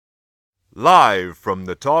Live from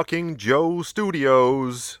the Talking Joe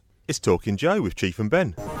studios. It's Talking Joe with Chief and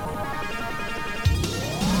Ben.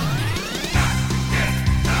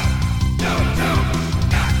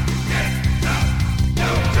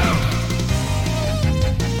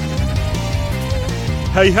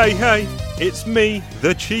 Hey, hey, hey, it's me,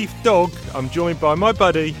 the Chief Dog. I'm joined by my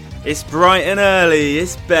buddy. It's bright and early,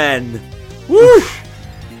 it's Ben. Woo!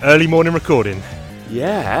 Early morning recording.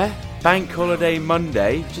 Yeah, bank holiday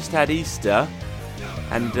Monday, just had Easter,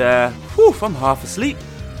 and I'm half asleep.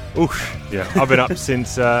 Oof, yeah, I've been up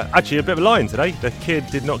since, actually a bit of a lie-in today. The kid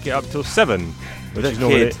did not get up till 7, which is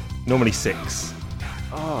normally 6.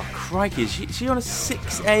 Oh, crikey, is she on a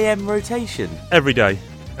 6 a.m. rotation? Every day,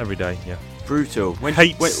 yeah. Brutal. When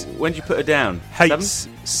did you put her down? Hates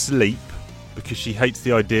 7? sleep because she hates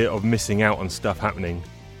the idea of missing out on stuff happening.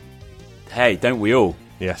 Hey, don't we all?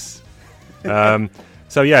 Yes.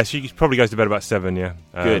 So yeah, she probably goes to bed about 7, yeah.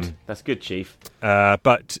 Good. That's good, Chief.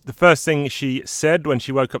 But the first thing she said when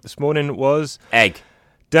she woke up this morning was... Egg.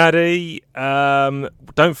 Daddy,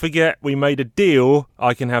 don't forget we made a deal.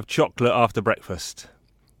 I can have chocolate after breakfast.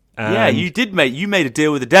 Yeah, you made a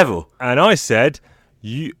deal with the devil. And I said...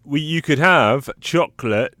 You could have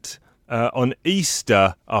chocolate on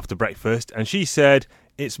Easter after breakfast, and she said,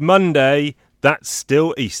 it's Monday, that's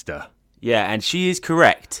still Easter. Yeah, and she is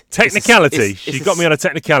correct. Technicality. She got me on a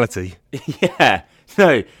technicality. Yeah.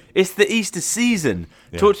 No, it's the Easter season.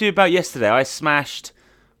 Yeah. Talk to you about yesterday. I smashed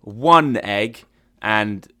 1 egg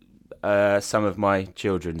and some of my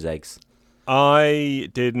children's eggs. I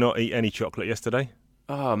did not eat any chocolate yesterday.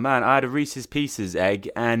 Oh, man, I had a Reese's Pieces egg,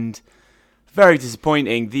 and... very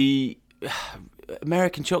disappointing. The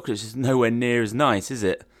American chocolate is just nowhere near as nice, is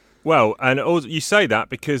it? Well, and also you say that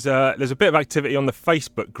because there's a bit of activity on the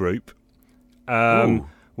Facebook group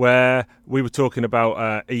where we were talking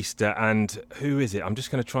about Easter, and who is it? I'm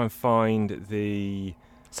just going to try and find the...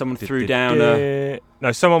 Someone threw down a...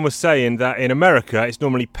 No, someone was saying that in America it's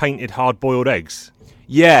normally painted hard-boiled eggs.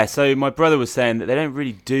 Yeah, so my brother was saying that they don't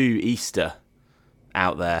really do Easter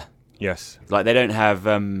out there. Yes. Like, they don't have...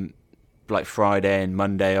 like Friday and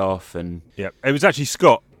Monday off, and it was actually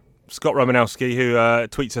Scott Romanowski who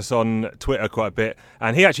tweets us on Twitter quite a bit,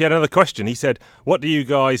 and he actually had another question. He said, what do you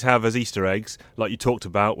guys have as Easter eggs, like you talked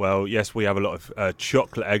about? Well, yes, we have a lot of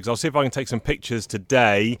chocolate eggs. I'll see if I can take some pictures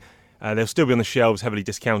today. They'll still be on the shelves, heavily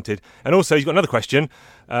discounted. And also he's got another question,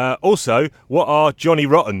 also, what are Johnny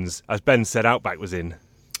Rottens, as Ben said Outback was in?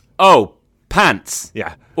 Oh, pants.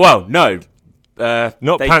 Yeah, well, no,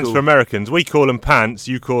 not pants for Americans. We call them pants,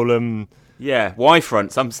 you call them... Yeah,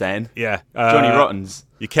 Y-fronts, I'm saying. Yeah. Johnny Rottens.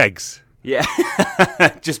 Your kegs. Yeah.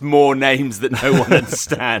 Just more names that no one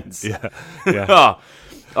understands. Yeah.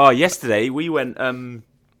 Oh, yesterday we went...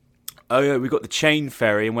 we got the chain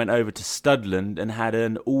ferry and went over to Studland and had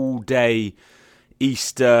an all-day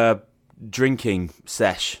Easter drinking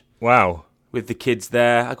sesh. Wow. With the kids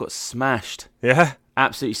there. I got smashed. Yeah?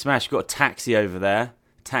 Absolutely smashed. Got a taxi over there.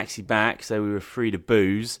 Taxi back, so we were free to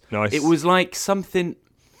booze. Nice. It was like something...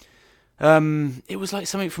 it was like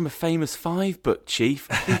something from a famous 5 book, Chief.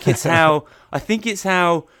 I think it's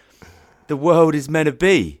how the world is meant to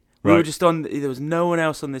be. We were just there was no one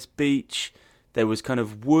else on this beach. There was kind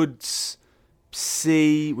of woods,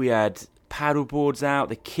 sea. We had paddle boards out.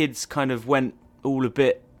 The kids kind of went all a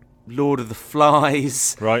bit Lord of the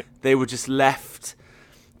Flies. Right. They were just left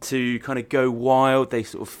to kind of go wild. They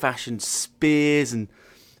sort of fashioned spears and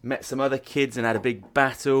met some other kids and had a big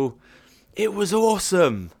battle. It was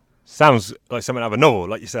awesome. Sounds like something out of a novel,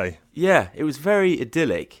 like you say. Yeah, it was very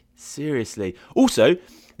idyllic. Seriously. Also,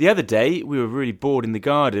 the other day, we were really bored in the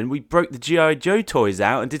garden. We broke the G.I. Joe toys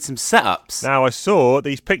out and did some setups. Now, I saw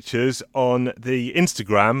these pictures on the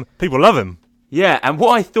Instagram. People love them. Yeah, and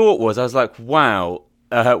what I thought was, I was like, wow,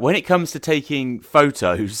 when it comes to taking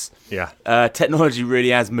photos, technology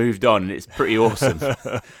really has moved on, and it's pretty awesome.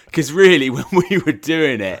 Because really, when we were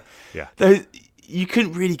doing it, you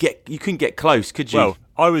couldn't get close, could you? Well,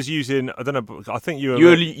 I was using, I don't know, I think you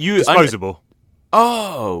were disposable.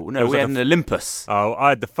 Oh, no, we had an Olympus. Oh, I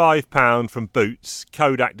had the £5 from Boots,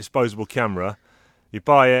 Kodak disposable camera. You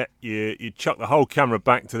buy it, you chuck the whole camera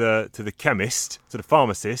back to the chemist, to the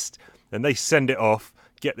pharmacist, and they send it off,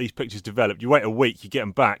 get these pictures developed. You wait a week, you get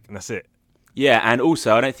them back, and that's it. Yeah, and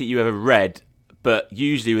also, I don't think you ever read, but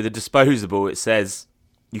usually with a disposable, it says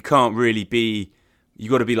you can't really be,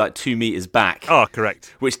 you got to be like 2 meters back. Oh,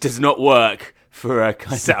 correct. Which does not work for a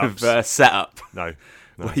kind of setup. No.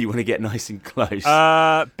 Where you want to get nice and close.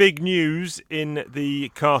 Big news in the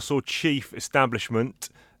Castle Chief establishment.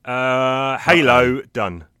 Halo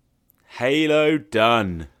done. Halo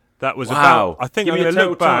done. That was wow. about, I think Give I'm me going to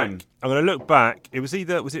look back. time. I'm going to look back. It was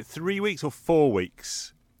it 3 weeks or 4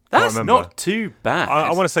 weeks? That's not too bad.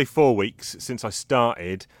 I want to say 4 weeks since I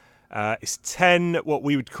started. It's 10, what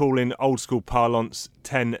we would call in old school parlance,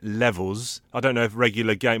 10 levels. I don't know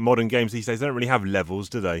if modern games these days, they don't really have levels,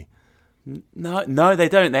 do they? No, they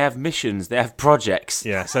don't. They have missions. They have projects.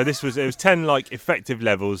 Yeah, so it was 10 like effective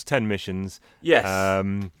levels, 10 missions. Yes.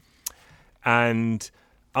 And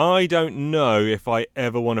I don't know if I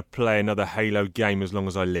ever want to play another Halo game as long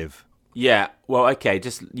as I live. Yeah, well, okay,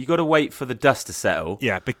 you got to wait for the dust to settle.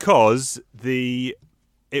 Yeah, because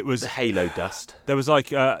it was the Halo dust. There was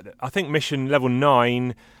like I think mission level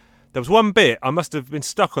 9. There was one bit I must have been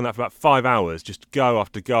stuck on that for about 5 hours, just go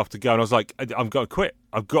after go after go, and I was like, I've got to quit.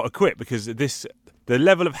 I've got to quit because the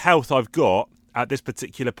level of health I've got at this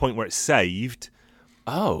particular point where it's saved.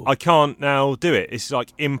 Oh, I can't now do it. It's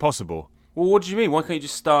like impossible. Well, what do you mean? Why can't you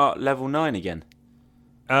just start level 9 again?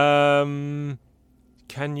 Can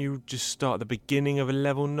you just start at the beginning of a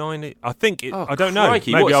level 9? I think it. Oh, I don't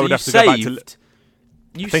crikey. know. Maybe what, I so would you have to go back to.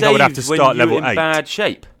 You I think I would have to start when you level were in 8. bad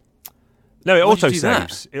shape. No, it Why did auto you do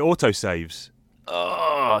saves. It auto saves.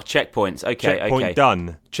 Oh, checkpoints. Okay, Checkpoint okay.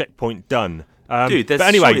 done. Checkpoint done. Dude,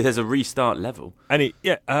 surely there's a restart level. I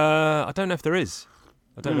don't know if there is.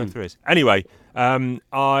 Anyway,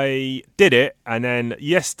 I did it, and then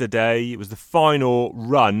yesterday it was the final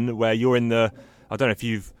run where you're in the. I don't know if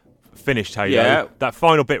you've finished Halo. Yeah. That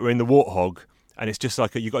final bit, we're in the Warthog, and it's just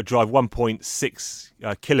like you've got to drive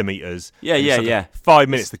 1.6 kilometres. Yeah. 5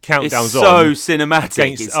 minutes. The countdown's it's on. so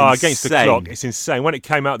cinematic. Against the clock. It's insane. When it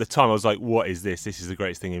came out at the time, I was like, "What is this? This is the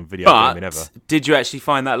greatest thing in video gaming ever." Did you actually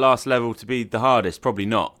find that last level to be the hardest? Probably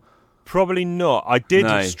not. Probably not. I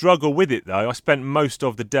did struggle with it though. I spent most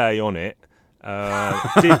of the day on it.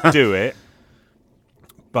 Did do it,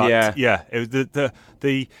 but yeah, it was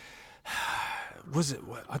the was it?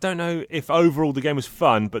 I don't know if overall the game was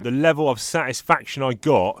fun, but the level of satisfaction I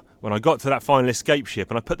got when I got to that final escape ship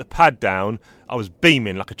and I put the pad down, I was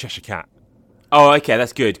beaming like a Cheshire cat. Oh, okay,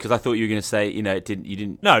 that's good because I thought you were going to say, you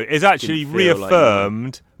didn't. No, it's actually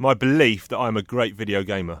reaffirmed my belief that I'm a great video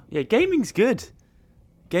gamer. Yeah, gaming's good.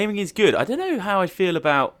 Gaming is good. I don't know how I feel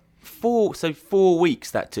about 4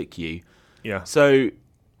 weeks that took you. Yeah. So,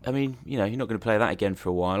 I mean, you're not going to play that again for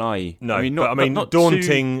a while, are you? No, not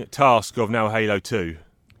daunting task of now Halo 2.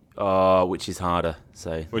 Which is harder.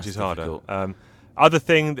 Other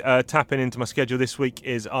thing, tapping into my schedule this week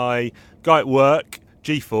is I guy at work,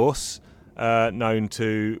 GeForce, known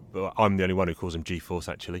to, I'm the only one who calls him GeForce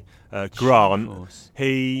actually, Grant. GeForce.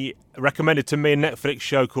 He recommended to me a Netflix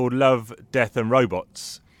show called Love, Death and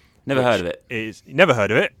Robots. Never heard of it. Never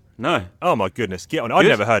heard of it? No. Oh my goodness, get on! I'd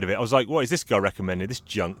never heard of it. I was like, "What is this guy recommending? This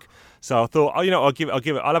junk." So I thought, I'll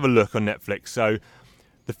have a look on Netflix. So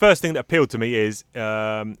the first thing that appealed to me is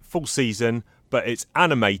full season, but it's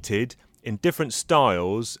animated in different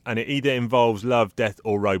styles, and it either involves love, death,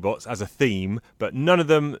 or robots as a theme. But none of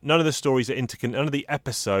the stories are none of the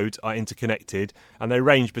episodes are interconnected, and they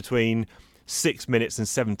range between 6 minutes and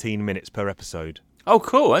 17 minutes per episode. Oh,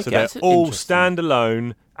 cool. Okay, so they're all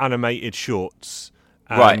standalone animated shorts.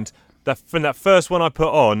 And right. From that first one I put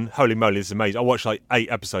on, holy moly, this is amazing. I watched like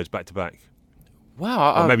 8 episodes back to back.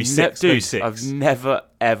 Wow. Or maybe six. I've never,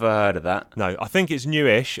 ever heard of that. No, I think it's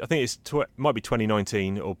newish. I think might be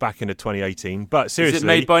 2019 or back into 2018. But seriously. Is it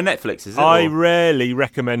made by Netflix, is it? I rarely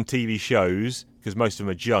recommend TV shows because most of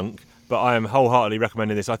them are junk, but I am wholeheartedly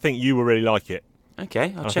recommending this. I think you will really like it.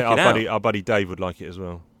 Okay, I'll check it out. Our buddy Dave would like it as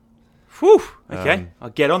well. Whew. Okay, I'll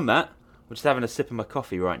get on that. I'm just having a sip of my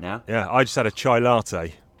coffee right now. Yeah, I just had a chai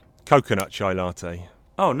latte. Coconut chai latte.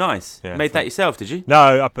 Oh, nice. Yeah, made that yourself, did you?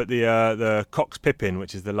 No, up at the Cox Pippin,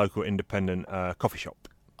 which is the local independent coffee shop.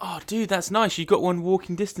 Oh, dude, that's nice. You got one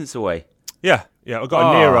walking distance away. Yeah. I've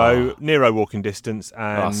got a Nero walking distance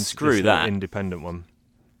and screw that independent one.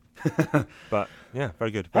 But yeah,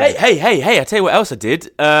 very good. Hey! I tell you what else I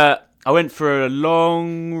did. I went for a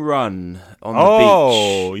long run on the beach.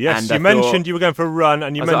 Oh, yes. You mentioned you were going for a run,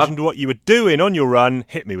 and you mentioned what you were doing on your run.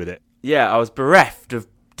 Hit me with it. Yeah, I was bereft of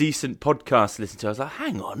decent podcasts to listen to. I was like,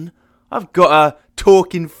 hang on, I've got a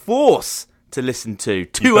talking force to listen to.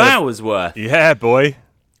 2 hours worth. Yeah, boy.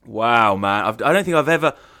 Wow, man. I don't think I've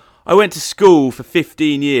ever... I went to school for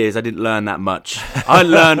 15 years. I didn't learn that much. I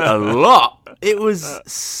learned a lot. It was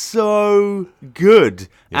so good. Yes.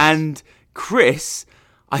 And Chris,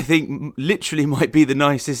 I think, literally might be the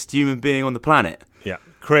nicest human being on the planet. Yeah.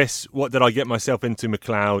 Chris, what did I get myself into,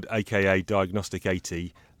 McLeod, a.k.a. Diagnostic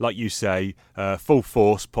 80? Like you say, Full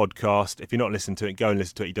Force podcast. If you're not listening to it, go and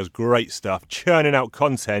listen to it. He does great stuff, churning out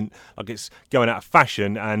content like it's going out of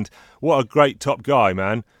fashion. And what a great top guy,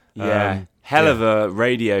 man. Yeah. Hell of a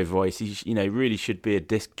radio voice. He really should be a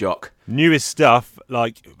disc jock. Newest stuff,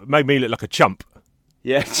 made me look like a chump.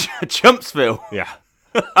 Yeah, Chumpsville. Yeah.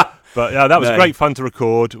 But that was great fun to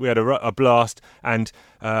record. We had a blast. And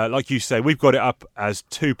like you say, we've got it up as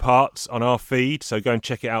 2 parts on our feed. So go and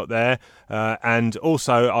check it out there. And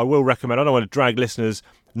also, I will recommend, I don't want to drag listeners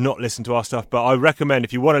not listen to our stuff, but I recommend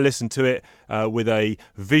if you want to listen to it with a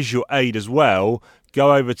visual aid as well,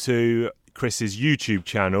 go over to Chris's YouTube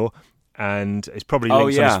channel. And it's probably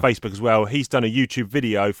linked on his Facebook as well. He's done a YouTube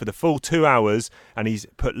video for the full 2 hours, and he's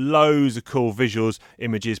put loads of cool visuals,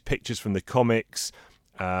 images, pictures from the comics.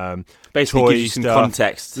 Basically gives you some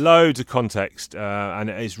context. Loads of context,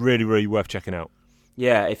 and it's really, really worth checking out.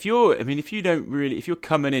 Yeah, if you're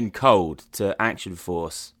coming in cold to Action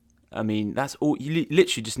Force, I mean, that's all. You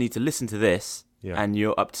literally just need to listen to this, and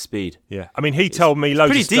you're up to speed. Yeah, I mean, he told me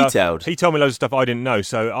loads of stuff. Pretty detailed. He told me loads of stuff I didn't know,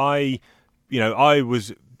 so I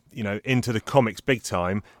was into the comics big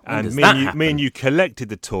time, and me and you collected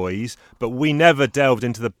the toys, but we never delved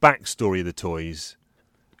into the backstory of the toys.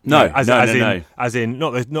 No, as in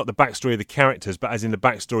not the backstory of the characters, but as in the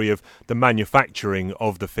backstory of the manufacturing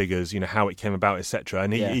of the figures. How it came about, etc.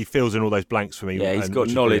 And he fills in all those blanks for me. Yeah, he's got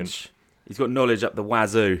knowledge. He's got knowledge up the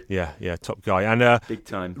wazoo. Yeah, top guy. And big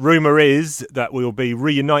time. Rumour is that we'll be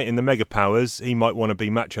reuniting the Mega Powers. He might want to be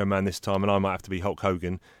Macho Man this time, and I might have to be Hulk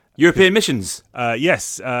Hogan. European missions.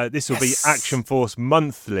 Yes, this will be Action Force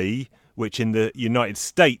Monthly, which in the United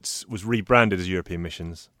States was rebranded as European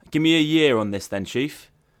Missions. Give me a year on this then, Chief.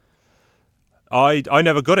 I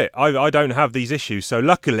never got it. I don't have these issues, so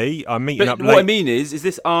luckily I'm meeting up late. What I mean is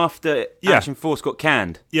this after Action Force got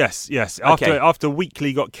canned? Yes. Okay. After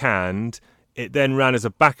Weekly got canned, it then ran as a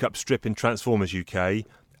backup strip in Transformers UK,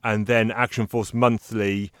 and then Action Force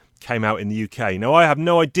Monthly came out in the UK. Now, I have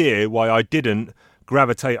no idea why I didn't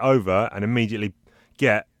gravitate over and immediately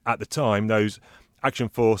get, at the time, those Action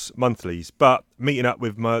Force Monthlies. But meeting up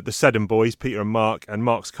with the Seddon boys, Peter and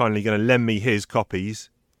Mark's kindly going to lend me his copies.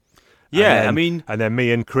 Yeah, and then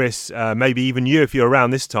me and Chris, maybe even you if you're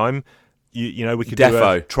around this time, we could do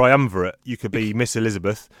a triumvirate. You could be Miss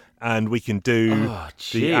Elizabeth, and we can do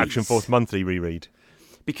the Action Force Monthly reread.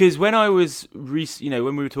 Because when I was, when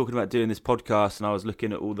we were talking about doing this podcast, and I was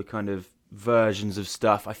looking at all the kind of versions of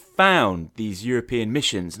stuff, I found these European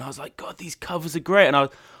missions, and I was like, God, these covers are great. And I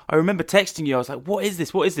remember texting you. I was like, what is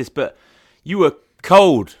this? But you were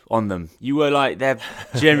cold on them. You were like, they're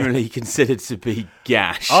generally considered to be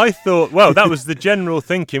gash. I thought, that was the general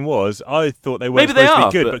thinking was, I thought they weren't supposed to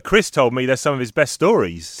be good, but Chris told me they're some of his best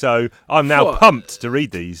stories, so I'm now pumped to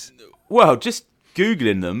read these. Well, just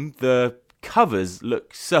Googling them, the covers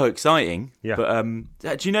look so exciting. Yeah.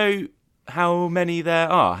 But do you know how many there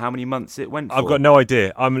are? How many months it went for? I've got no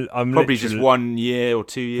idea. I'm probably just 1 year or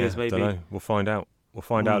 2 years, maybe. I don't know. We'll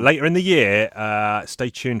find out. Later in the year.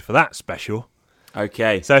 Stay tuned for that special.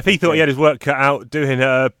 Okay. So if he thought he had his work cut out doing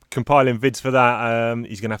compiling vids for that,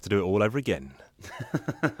 he's going to have to do it all over again.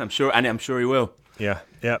 I'm sure he will. Yeah.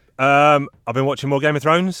 I've been watching more Game of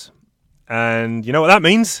Thrones, and you know what that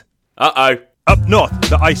means? Uh-oh. Up north,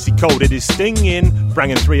 the icy cold it is stinging.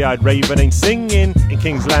 Bran and Three-Eyed Raven ain't singing. In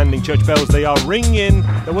King's Landing, church bells they are ringing.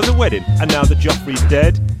 There was a wedding, and now the Joffrey's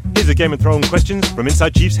dead. Here's a Game of Thrones questions from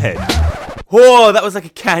inside Chief's head. Oh, that was like a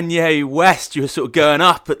Kanye West. You were sort of going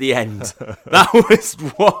up at the end. That was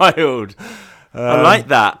wild. I like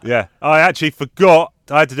that. Yeah, I actually forgot.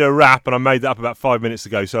 I had to do a rap, and I made that up about 5 minutes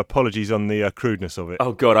ago, so apologies on the crudeness of it.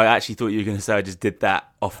 Oh, God, I actually thought you were going to say I just did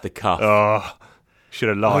that off the cuff. Oh, should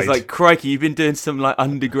have lied. I was like, crikey, you've been doing some like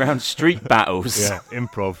underground street battles. Yeah,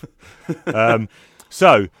 improv.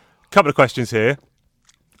 So, a couple of questions here.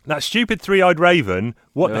 That stupid Three-Eyed Raven,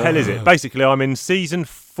 what the hell is it? Basically, I'm in season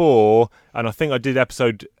 4, and I think I did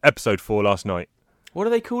episode 4 last night. What do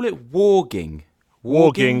they call it? Warging.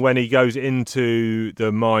 Warging when he goes into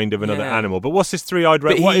the mind of another animal. But what's this Three-Eyed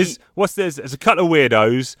Raven? What's this? There's a couple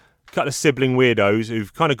of sibling weirdos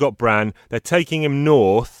who've kind of got Bran. They're taking him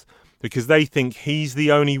north because they think he's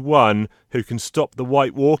the only one who can stop the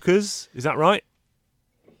White Walkers. Is that right?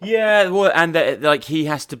 Yeah, well, and like he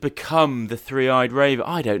has to become the Three-Eyed Raven.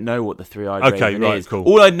 I don't know what the Three-Eyed Raven is. Cool.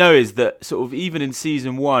 All I know is that sort of even in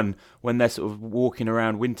season 1, when they're sort of walking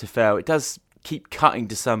around Winterfell, it does keep cutting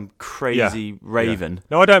to some crazy raven. Yeah.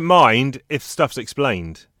 No, I don't mind if stuff's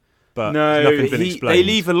explained, but nothing's been explained. They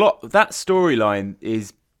leave a lot. That storyline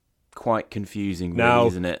is quite confusing, really,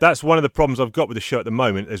 isn't it? That's one of the problems I've got with the show at the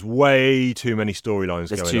moment. There's way too many storylines going on.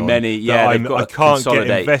 There's too many, yeah. I can't get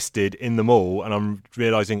invested in them all, and I'm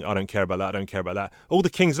realising I don't care about that. All the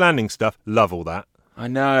King's Landing stuff, love all that. I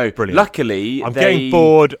know. Brilliant. Luckily, I'm getting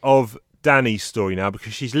bored of Dany's story now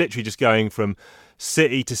because she's literally just going from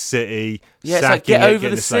city to city, Yeah, it's sacking like, get it, over getting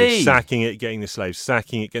the the slaves, sea. sacking it, getting the slaves,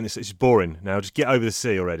 sacking it, getting the slaves. It's boring now. Just get over the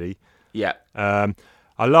sea already. Yeah. I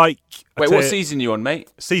like. Wait, what season are you on,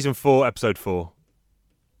 mate? Season 4, episode 4.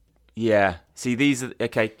 Yeah. See, these are...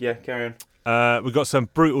 Okay, yeah, carry on. We've got some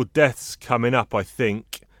brutal deaths coming up, I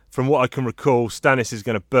think. From what I can recall, Stannis is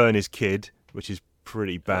going to burn his kid, which is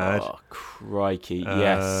pretty bad. Oh, crikey,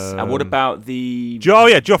 yes. And what about the...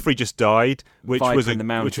 Joffrey just died, which Viper was in the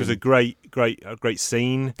mountain. which was a great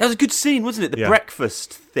scene. That was a good scene, wasn't it? The Yeah.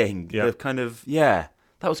 breakfast thing. Yeah. The kind of... Yeah,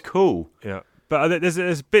 that was cool. Yeah. But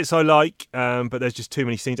there's bits I like, but there's just too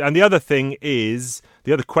many scenes. And the other thing is,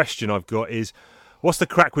 the other question I've got is, what's the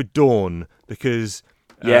crack with Dawn? Because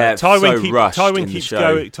Tywin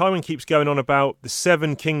keeps going on about the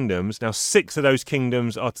 7 kingdoms. Now, 6 of those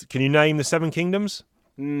kingdoms are. Can you name the 7 kingdoms?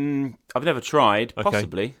 I've never tried, Okay.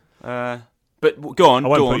 possibly. But go on, I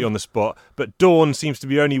won't Dawn. put you on the spot. But Dawn seems to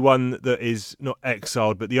be the only one that is not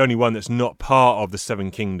exiled, but the only one that's not part of the 7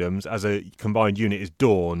 kingdoms as a combined unit is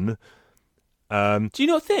Dawn. Do you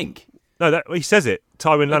not think? No, he says it.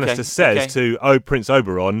 Tywin Lannister says to Prince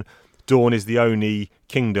Oberyn, Dawn is the only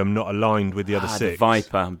kingdom not aligned with the other 6. The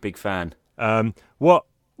Viper, I'm a big fan.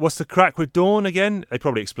 What's the crack with Dawn again? They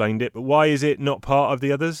probably explained it, but why is it not part of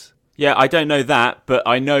the others? Yeah, I don't know that, but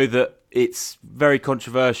I know that it's very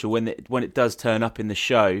controversial when it does turn up in the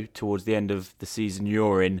show towards the end of the season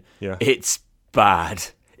you're in. Yeah. It's bad.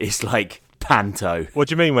 It's like panto. What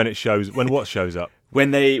do you mean when it shows? When what shows up? When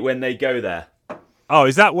they go there. Oh,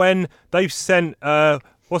 is that when they've sent?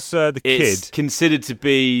 What's the It's kid? considered to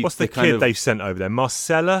be What's the kind kid of they've sent over there?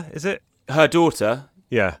 Marcella, is it? her daughter.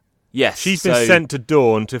 Yeah. Yes, She's been sent to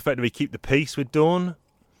Dawn to effectively keep the peace with Dawn.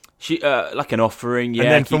 She like an offering, yeah.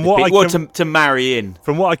 And then from what to marry in.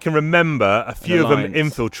 From what I can remember, a few of them alliance.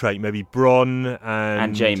 infiltrate. Maybe Bronn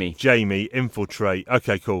and Jaime. Jaime infiltrate.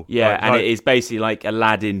 Okay, cool. Yeah, Right, and right. it is basically like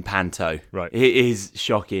Aladdin panto. Right. It is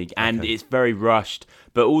shocking, and it's very rushed.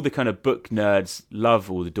 But all the kind of book nerds love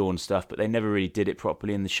all the Dawn stuff, but they never really did it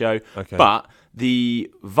properly in the show. Okay. But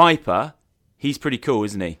the Viper, he's pretty cool,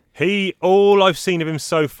 isn't he? All I've seen of him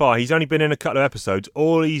so far, he's only been in a couple of episodes.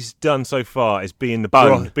 All he's done so far is being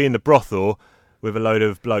the brothel with a load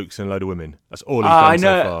of blokes and a load of women. That's all he's done I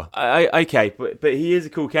know. so far. Okay, but he is a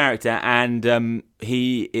cool character, and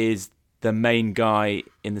he is the main guy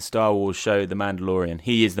in the Star Wars show, The Mandalorian.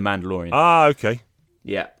 He is the Mandalorian. Ah, okay.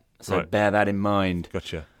 Yeah, so Right. bear that in mind.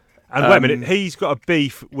 Gotcha. And wait a minute, he's got a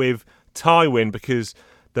beef with Tywin because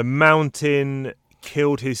the Mountain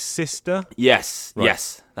killed his sister? Yes, Right.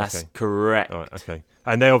 yes, that's Okay. correct. All right, okay.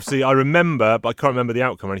 And they obviously, I remember, but I can't remember the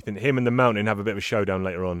outcome or anything. Him and the Mountain have a bit of a showdown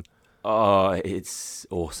later on. Oh, it's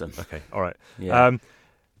awesome. Okay, all right. Yeah.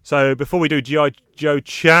 So before we do G.I. Joe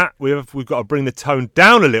chat, we've got to bring the tone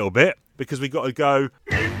down a little bit because we've got to go.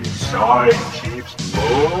 Inside Chief's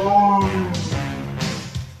Bone.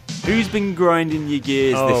 Who's been grinding your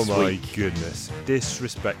gears Oh this my week? goodness,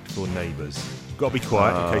 disrespectful neighbours. Got to be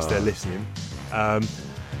quiet in case they're listening.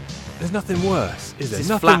 There's nothing worse, is there? This is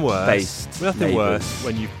Nothing worse. flat-based Nothing neighbours. worse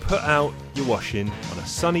when you put out your washing on a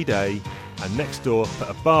sunny day and next door put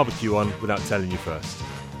a barbecue on without telling you first.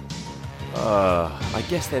 I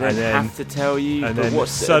guess they don't And then- have to tell you, and but then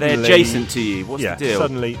what's suddenly- they're adjacent to you? What's Yeah, the deal?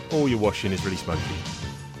 suddenly all your washing is really smoky.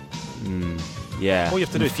 Yeah, All you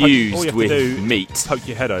have to do is infused all you have to with do- meat. Poke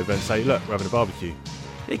your head over and say, look, we're having a barbecue.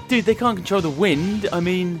 Dude, they can't control the wind. I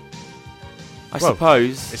mean, I Well,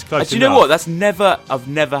 suppose. it's close Do you know enough. what? I've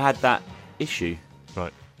never had that issue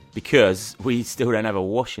Right. because we still don't have a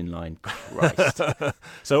washing line. Christ.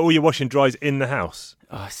 So all your washing dries in the house.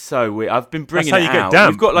 Oh, so weird. I've been That's bringing how it you get out.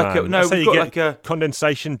 damp. We've got like man. a no. That's how We've you got get like a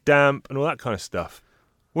condensation, damp, and all that kind of stuff.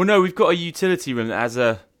 well. No, we've got a utility room that has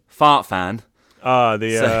a fart fan, Ah,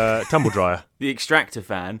 the tumble dryer. the extractor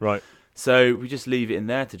fan. Right. So we just leave it in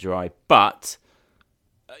there to dry. But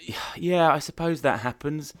yeah, I suppose that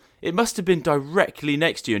happens. It must have been directly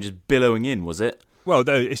next to you and just billowing in, was it? Well,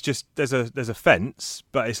 though, it's just there's a fence,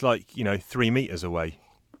 but it's like 3 meters away.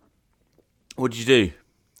 What did you do?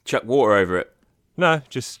 Chuck water over it? No,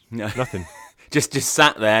 just No. nothing. Just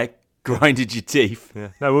sat there, grinded your teeth. Yeah.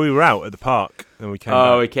 No, we were out at the park and we came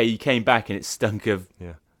Oh, back. okay. You came back and it stunk of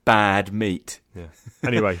Yeah. bad meat. Yeah.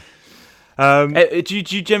 Anyway, Do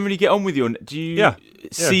you generally get on with your? Do you Yeah.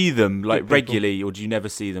 see them like Good people. regularly, or do you never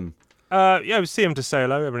see them? yeah, we see them to say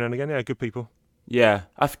hello every now and again. Yeah, good people. Yeah,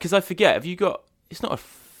 because I forget. Have you got? It's not a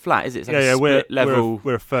flat, is it? It's like Yeah, a we're split level.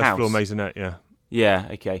 we're a first house. floor maisonette. Yeah. Yeah.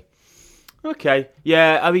 Okay. Okay.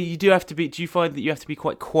 Yeah. I mean, you do have to be. Do you find that you have to be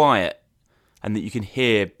quite quiet, and that you can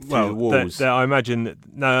hear through the walls? I imagine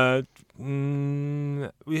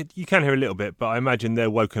you can hear a little bit, but I imagine they're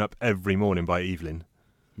woken up every morning by Evelyn.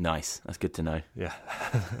 Nice. That's good to know. Yeah.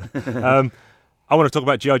 I want to talk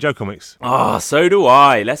about G.I. Joe comics. Oh, so do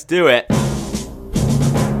I. Let's do it.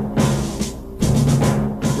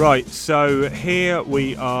 Right, so here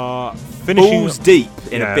we are finishing... Balls deep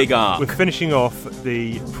in a big arc. We're finishing off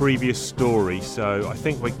the previous story, so I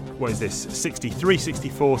think, what is this? 63,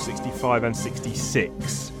 64, 65 and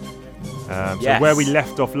 66. Yes. So where we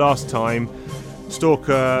left off last time,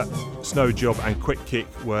 Stalker, Snowjob and Quick Kick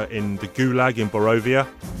were in the Gulag in Borovia.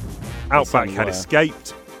 Outback had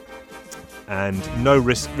escaped, and no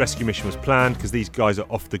rescue mission was planned because these guys are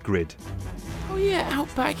off the grid. Oh yeah,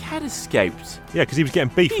 Outback had escaped. Yeah, because he was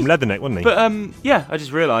getting beef from Leatherneck, wasn't he? But yeah, I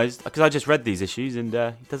just realised, because I just read these issues and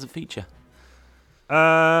he doesn't feature.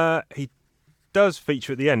 He does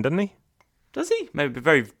feature at the end, doesn't he? Does he? Maybe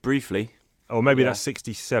very briefly. Or maybe that's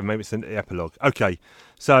 67, maybe it's in the epilogue. Okay,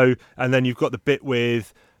 so, and then you've got the bit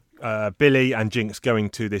with Billy and Jinx going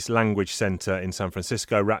to this language centre in San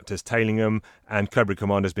Francisco, Raptors tailing them, and Cobra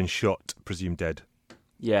Commander's been shot, presumed dead.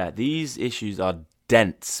 Yeah, these issues are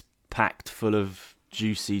dense, packed full of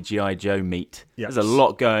juicy G.I. Joe meat. Yes. There's a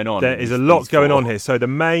lot going on. There is a lot going on here. So the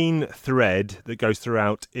main thread that goes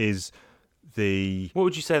throughout is the... What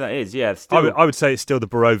would you say that is? Yeah, still... I would say it's still the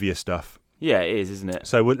Borovia stuff. Yeah, it is, isn't it?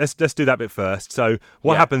 So let's do that bit first. So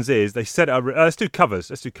what happens is they set up... let's do covers.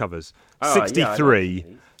 Let's do covers. Oh, 63,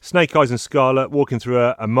 Snake Eyes and Scarlet walking through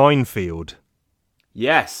a minefield.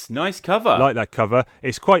 Yes, nice cover. Like that cover.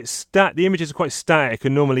 It's quite the images are quite static,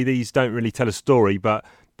 and normally these don't really tell a story, but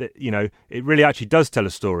it really actually does tell a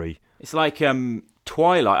story. It's like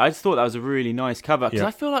Twilight. I just thought that was a really nice cover because I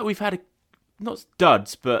feel like we've had not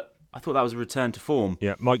duds, but I thought that was a return to form.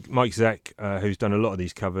 Yeah, Mike Zeck, who's done a lot of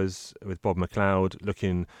these covers with Bob McLeod,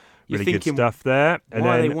 looking really good stuff there. And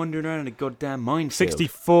why then are they wandering around in a goddamn minefield?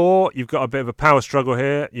 64, you've got a bit of a power struggle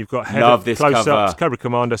here. You've got head close-ups, Cobra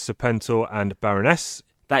Commander, Serpentor, and Baroness.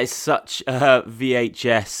 That is such a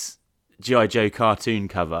VHS G.I. Joe cartoon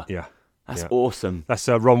cover. Yeah. That's awesome. That's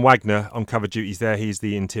Ron Wagner on cover duties there. He's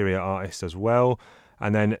the interior artist as well.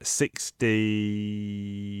 And then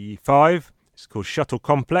 65, it's called Shuttle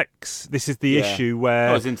Complex. This is the issue where...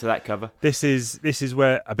 I was into that cover. This is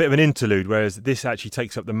where a bit of an interlude, whereas this actually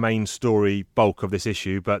takes up the main story bulk of this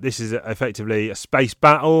issue. But this is effectively a space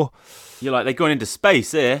battle. You're like, they've gone into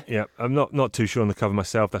space here. Yeah, I'm not too sure on the cover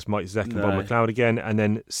myself. That's Mike Zeck and Bob McLeod again. And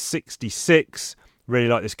then 66, really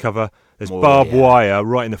like this cover. There's barbed wire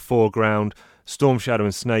right in the foreground, Storm Shadow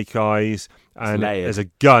and Snake Eyes, and there's a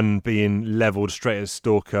gun being levelled straight at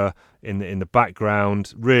Stalker in the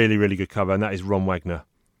background. Really, really good cover, and that is Ron Wagner.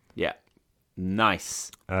 Yeah,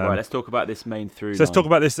 nice. Right, let's talk about this main through. So let's talk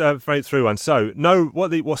about this main through one. So,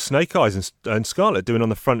 what Snake Eyes and Scarlet are doing on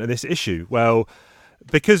the front of this issue? Well,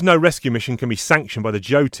 because no rescue mission can be sanctioned by the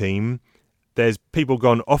Joe team, there's people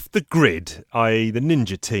gone off the grid, i.e. the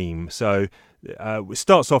Ninja team. So... it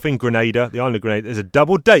starts off in Grenada, the island of Grenada. There's a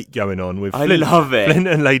double date going on with Flint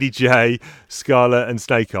and Lady J, Scarlet and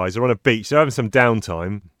Snake Eyes. They're on a beach. They're having some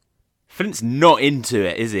downtime. Flint's not into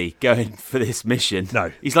it, is he, going for this mission?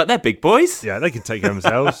 No. He's like, they're big boys. Yeah, they can take care of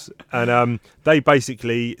themselves. And they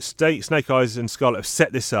basically, Snake Eyes and Scarlet have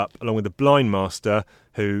set this up along with the Blind Master,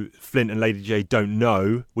 who Flint and Lady J don't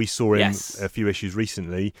know. We saw him a few issues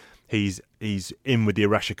recently. He's in with the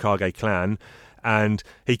Arashikage clan. And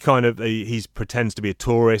he pretends to be a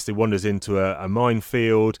tourist. He wanders into a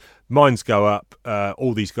minefield. Mines go up.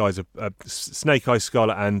 All these guys are Snake Eyes,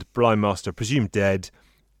 Scarlet, and Blind Master presumed dead.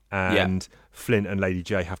 And Flint and Lady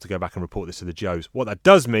J have to go back and report this to the Joes. What that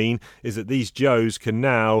does mean is that these Joes can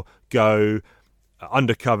now go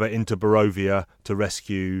undercover into Borovia to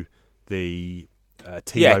rescue the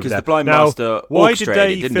team. Yeah, because the Blind Master why did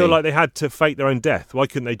they didn't feel he? like they had to fake their own death? Why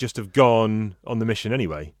couldn't they just have gone on the mission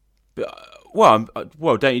anyway? Well,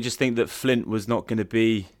 don't you just think that Flint was not going to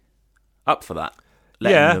be up for that?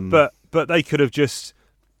 But they could have just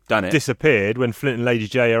done it. Disappeared when Flint and Lady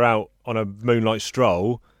J are out on a moonlight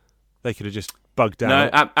stroll. They could have just bugged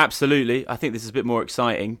out. No, absolutely. I think this is a bit more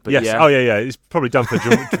exciting. But yes. Yeah. Oh, yeah. It's probably done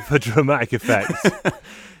for dramatic effect.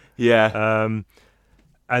 Yeah.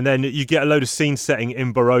 And then you get a load of scene setting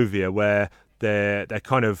in Borovia where they're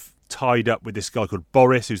kind of tied up with this guy called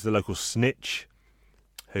Boris, who's the local snitch.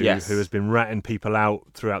 Who has been ratting people out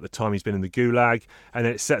throughout the time he's been in the Gulag. And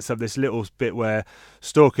then it sets up this little bit where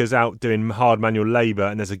Stalker's out doing hard manual labour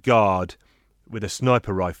and there's a guard with a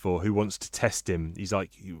sniper rifle who wants to test him. He's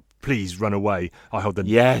like, please run away. I hold the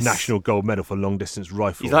national gold medal for long distance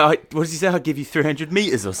rifle. He's like, what does he say? I'll give you 300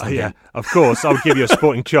 metres or something. Yeah, of course. I would give you a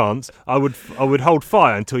sporting chance. I would hold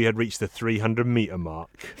fire until you had reached the 300 metre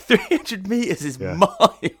mark. 300 metres is miles.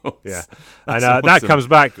 Yeah. That's and that awesome. comes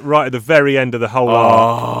back right at the very end of the whole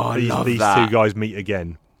arc. These two guys meet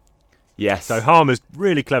again. Yes. So Harmer's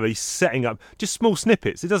really clever. He's setting up just small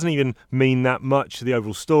snippets. It doesn't even mean that much to the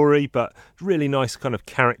overall story, but really nice kind of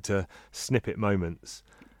character snippet moments.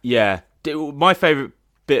 Yeah. My favourite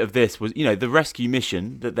bit of this was, the rescue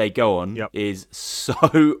mission that they go on Yep. is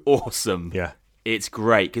so awesome. Yeah. It's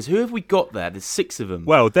great, because who have we got there? There's 6 of them.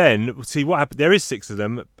 Well, then, see what happened. There is 6 of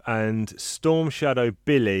them, and Storm Shadow,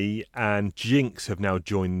 Billy, and Jinx have now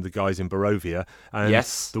joined the guys in Barovia. And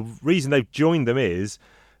Yes. the reason they've joined them is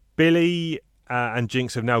Billy and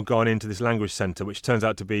Jinx have now gone into this language centre, which turns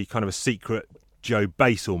out to be kind of a secret Joe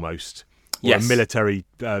base almost. Or Yes. a military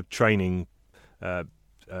training kind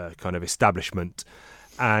of establishment.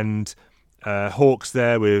 And Hawk's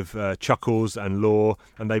there with Chuckles and Law,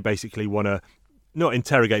 and they basically want to not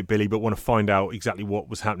interrogate Billy, but want to find out exactly what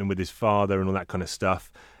was happening with his father and all that kind of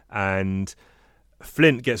stuff. And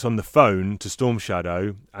Flint gets on the phone to Storm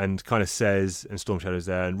Shadow and kind of says, and Storm Shadow's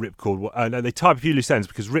there, and Ripcord, no, they tie up a few loose ends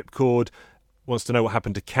because Ripcord wants to know what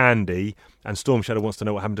happened to Candy, and Storm Shadow wants to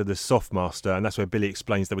know what happened to the Softmaster, and that's where Billy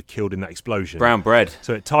explains they were killed in that explosion. Brown bread.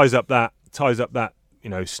 So it ties up that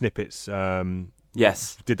snippets.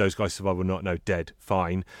 Yes. Did those guys survive or not? No, dead.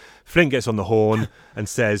 Fine. Flint gets on the horn and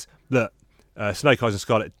says, look, Snake Eyes and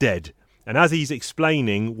Scarlet dead. And as he's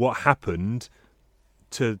explaining what happened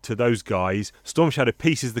to those guys, Storm Shadow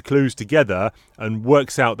pieces the clues together and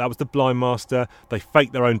works out that was the Blind Master. They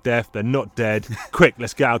faked their own death. They're not dead. Quick,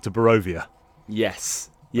 let's get out to Barovia. Yes.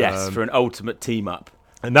 For an ultimate team-up.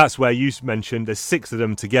 And that's where you mentioned there's 6 of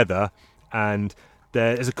them together, and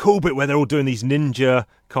there's a cool bit where they're all doing these ninja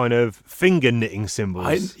kind of finger knitting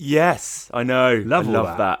symbols. Yes, I know. Love I all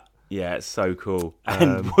love that. Yeah, it's so cool.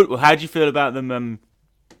 And Um, how do you feel about them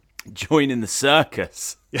joining the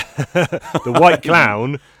circus? The White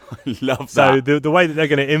Clown. I love So that. the way that they're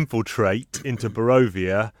going to infiltrate into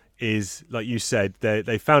Barovia is, like you said,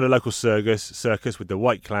 they found a local circus with the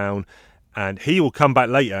White Clown, and he will come back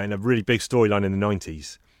later in a really big storyline in the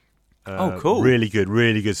 90s. Oh, cool. Really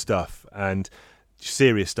good stuff, and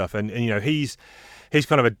serious stuff. And he's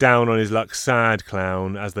kind of a down on his luck, sad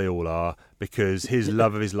clown, as they all are, because his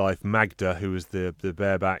love of his life, Magda, who was the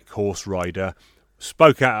bareback horse rider,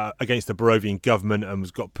 spoke out against the Barovian government and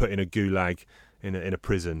was got put in a gulag in a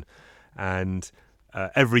prison. And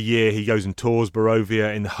every year he goes and tours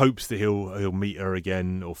Barovia in the hopes that he'll meet her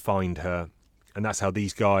again or find her. And that's how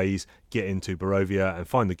these guys get into Barovia and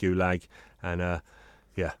find the gulag. And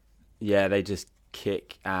Yeah, they just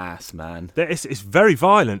kick ass, man. it's very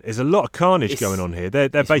violent. There's a lot of carnage It's- going on here. They're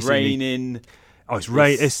It's basically raining. Oh, it's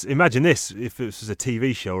rain. Imagine this if it was a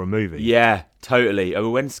TV show or a movie. Yeah, totally. Oh,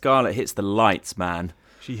 when Scarlet hits the lights, man.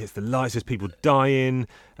 She hits the lights, there's people dying,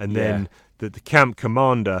 and then the camp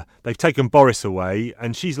commander, they've taken Boris away,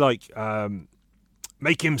 and she's like,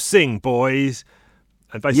 make him sing, boys.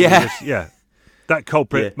 And basically, that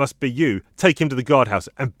culprit must be you. Take him to the guardhouse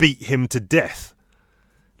and beat him to death.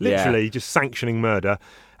 Literally just sanctioning murder.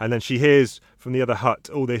 And then she hears from the other hut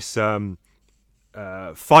all this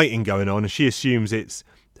fighting going on, and she assumes it's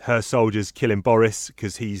her soldiers killing Boris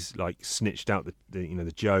because he's like snitched out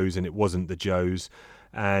the Joes, and it wasn't the Joes,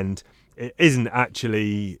 and it isn't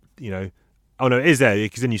actually oh no, it is there,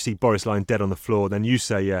 because then you see Boris lying dead on the floor. Then you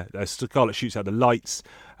say Scarlet shoots out the lights,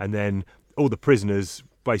 and then all the prisoners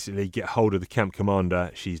basically get hold of the camp commander.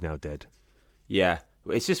 She's now dead. Yeah,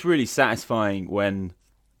 it's just really satisfying when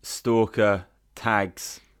Stalker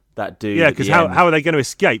tags that dude. Yeah, because how are they going to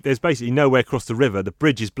escape? There's basically nowhere across the river. The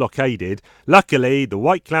bridge is blockaded. Luckily, the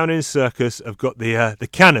White Clown in Circus have got the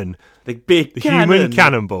cannon, the big human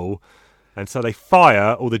cannonball, and so they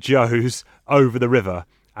fire all the Joes over the river.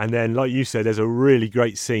 And then, like you said, there's a really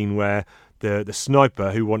great scene where the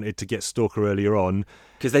sniper who wanted to get Stalker earlier on,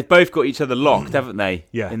 because they've both got each other locked, haven't they?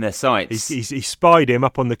 Yeah, in their sights. He spied him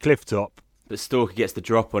up on the cliff top, but Stalker gets the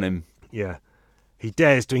drop on him. Yeah. He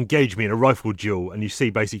dares to engage me in a rifle duel, and you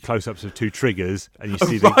see basically close-ups of 2 triggers, and you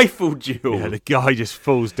see a rifle duel. Yeah, the guy just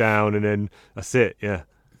falls down, and then that's it. Yeah,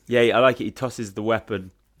 I like it. He tosses the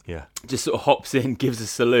weapon. Yeah, just sort of hops in, gives a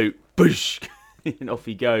salute, boosh, and off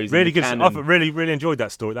he goes. Really good. I've really enjoyed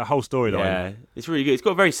that story, that whole storyline. Yeah, it's really good. It's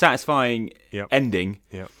got a very satisfying ending.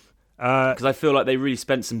 Yeah, because I feel like they really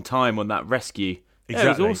spent some time on that rescue. Exactly,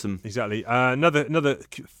 yeah, it was awesome. Exactly. Another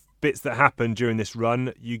bits that happen during this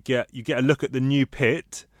run, you get a look at the new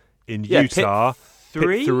pit in Utah.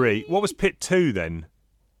 Pit 3? What was Pit 2 then?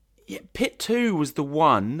 Yeah, Pit 2 was the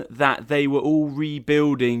one that they were all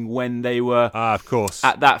rebuilding when they were of course,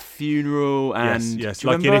 at that funeral. And yes,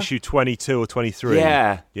 like in issue 22 or 23.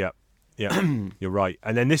 Yeah. You're right.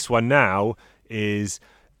 And then this one now is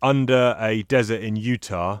under a desert in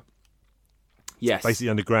Utah, Yes. basically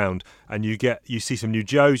underground, and you see some new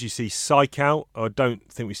Joes. You see Psych Out, I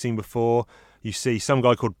don't think we've seen before. You see some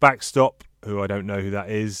guy called Backstop, who I don't know who that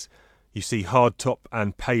is. You see Hardtop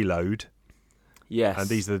and Payload. Yes. And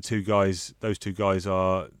these are the two guys. Those two guys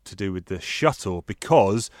are to do with the shuttle,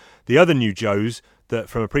 because the other new Joes that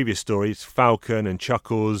from a previous story, it's Falcon and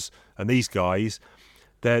Chuckles and these guys,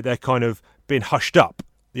 they're kind of being hushed up.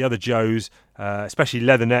 The other Joes, especially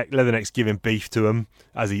Leatherneck. Leatherneck's giving beef to him,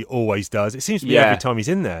 as he always does. It seems to be every time he's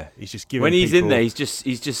in there, he's just giving. When he's people, in there, he's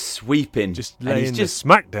just sweeping, just laying he's just the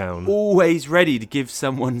smack down. Always ready to give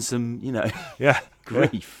someone some, Yeah.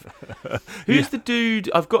 grief. Who's the dude?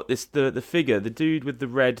 I've got this. The figure, the dude with the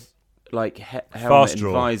red helmet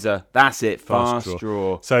and visor. That's it. Fast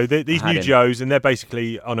Draw. So these new Joes, and they're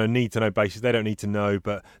basically on a need to know basis. They don't need to know,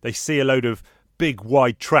 but they see a load of big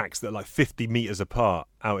wide tracks that are like 50 meters apart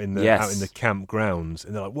out in the campgrounds,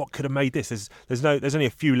 and they're like, what could have made this? There's only a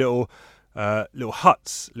few little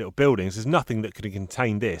huts, little buildings. There's nothing that could have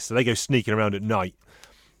contained this. So they go sneaking around at night,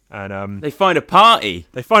 and they find a party.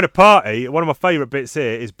 One of my favourite bits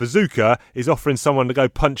here is Bazooka is offering someone to go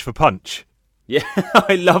punch for punch. Yeah,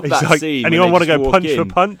 I love that scene. Anyone want to go punch for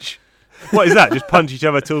punch? What is that? Just punch each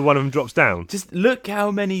other till one of them drops down? Just look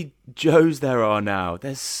how many Joes there are now.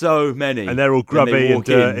 There's so many. And they're all grubby and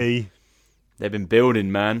dirty. They've been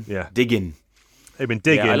building, man. Yeah. Digging. They've been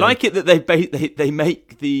digging. Yeah, I like it that they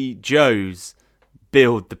make the Joes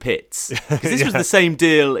build the pits. Because this was the same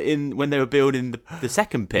deal when they were building the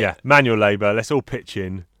second pit. Yeah, manual labour. Let's all pitch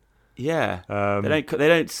in. Yeah. They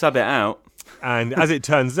don't sub it out. And as it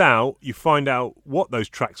turns out, you find out what those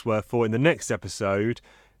tracks were for in the next episode,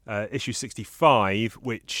 issue 65,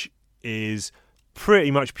 which is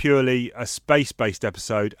pretty much purely a space-based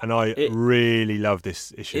episode, and I really love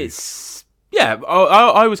this issue.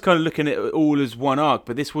 I was kind of looking at it all as one arc,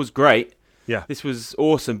 but this was great. Yeah. This was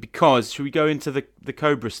awesome, because should we go into the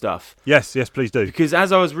Cobra stuff? Yes, please do. Because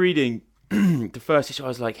as I was reading the first issue, I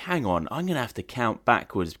was like, hang on, I'm going to have to count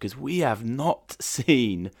backwards, because we have not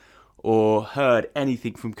seen or heard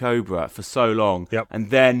anything from Cobra for so long. Yep. And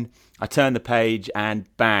then I turned the page and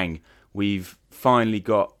bang, we've finally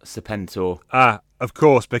got Serpentor. Of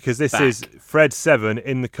course, because this back. is Fred 7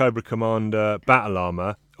 in the Cobra Commander battle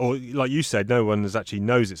armour. Or, like you said, no one actually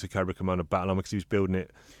knows it's a Cobra Commander battle armour because he was building it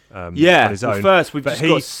on his own. First we've got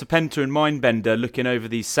Serpentor and Mindbender looking over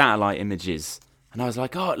these satellite images. And I was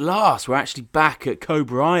like, at last, we're actually back at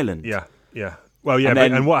Cobra Island. Yeah. Well, yeah,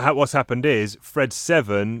 and what's happened is Fred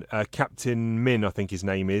 7, Captain Min, I think his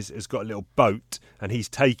name is, has got a little boat, and he's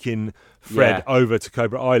taken Fred over to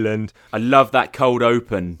Cobra Island. I love that cold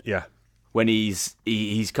open. Yeah. When he's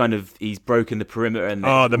broken the perimeter and the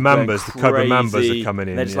Mambas, the Cobra Mambas are coming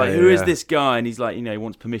in. They're just who is this guy? And he's like, he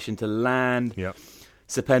wants permission to land. Yeah.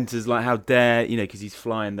 Serpentor's like, how dare, because he's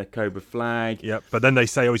flying the Cobra flag. Yeah. But then they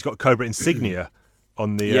say, he's got Cobra insignia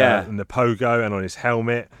on the pogo and on his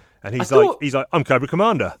helmet. And he's like, I'm Cobra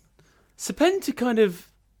Commander. Serpentor kind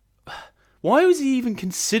of... Why was he even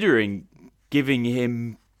considering giving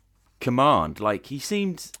him command? Like, he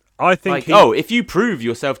seemed... I think if you prove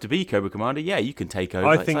yourself to be Cobra Commander, you can take over.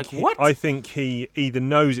 What? I think he either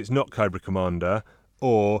knows it's not Cobra Commander,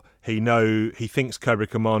 or he thinks Cobra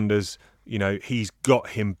Commander's, he's got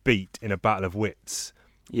him beat in a battle of wits.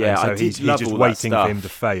 Yeah, so I did he's love just all waiting that for him to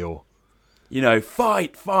fail.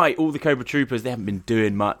 Fight! All the Cobra Troopers, they haven't been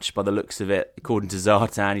doing much by the looks of it. According to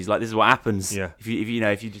Zartan, he's like, this is what happens. Yeah. If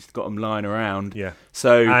you just got them lying around. Yeah.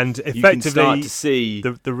 So and you effectively, can start to see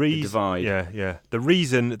the divide. Yeah. The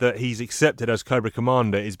reason that he's accepted as Cobra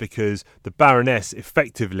Commander is because the Baroness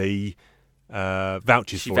effectively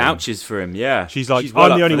vouches for him. She vouches for him. Yeah. She's like,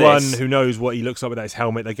 I'm the only one who knows what he looks like without his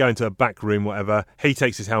helmet. They go into a back room, whatever. He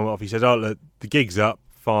takes his helmet off. He says, look, the gig's up.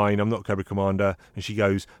 Fine, I'm not Cobra Commander. And she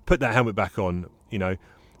goes, put that helmet back on,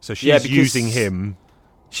 So she's using him.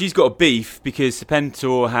 She's got a beef because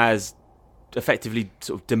Serpentor has effectively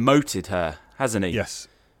sort of demoted her, hasn't he? Yes.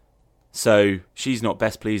 So she's not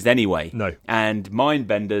best pleased anyway. No. And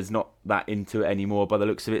Mindbender's not that into it anymore by the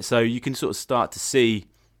looks of it. So you can sort of start to see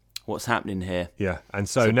what's happening here. Yeah, and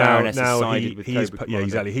so now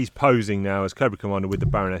he's posing now as Cobra Commander with the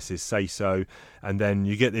Baroness's say-so. And then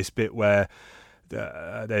you get this bit where...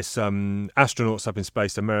 there's some astronauts up in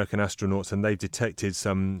space, American astronauts, and they've detected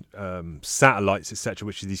some satellites, etc.,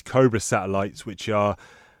 which are these Cobra satellites, which are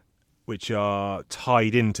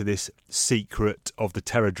tied into this secret of the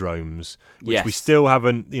Terradromes, which we still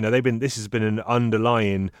haven't. This has been an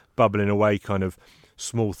underlying, bubbling away kind of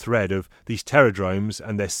small thread of these Terradromes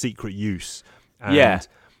and their secret use. And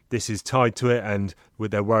this is tied to it, and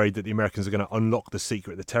they're worried that the Americans are going to unlock the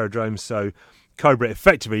secret of the Terradromes. So Cobra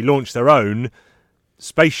effectively launched their own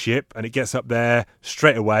spaceship, and it gets up there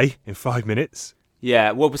straight away in 5 minutes.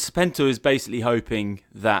 Yeah, well, Serpentor is basically hoping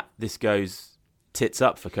that this goes tits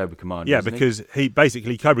up for Cobra Commander. Yeah, isn't because he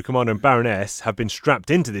basically, Cobra Commander and Baroness have been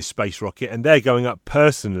strapped into this space rocket, and they're going up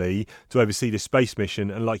personally to oversee this space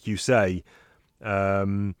mission. And like you say,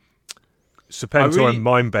 Serpentor and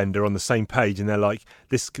Mindbender on the same page, and they're like,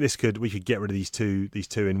 we could get rid of these two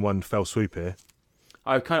in one fell swoop here.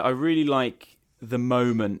 I really like the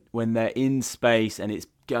moment when they're in space and it's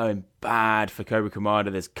going bad for Cobra Commander.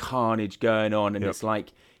 There's carnage going on, and it's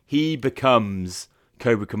like he becomes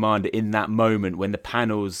Cobra Commander in that moment when the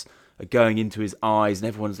panels are going into his eyes and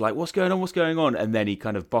everyone's like, what's going on? And then he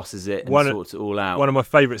kind of bosses it and sorts it all out. One of my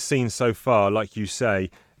favourite scenes so far, like you say,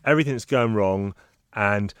 everything's going wrong,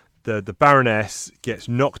 and the Baroness gets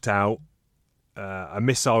knocked out. A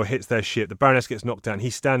missile hits their ship. The Baroness gets knocked down.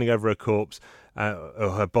 He's standing over her corpse,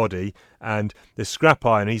 or her body, and there's Scrap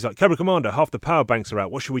Eye, and he's like, Cobra Commander, half the power banks are out.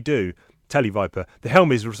 What should we do? Televiper. The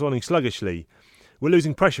helm is responding sluggishly. We're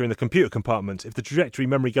losing pressure in the computer compartment. If the trajectory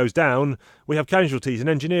memory goes down, we have casualties in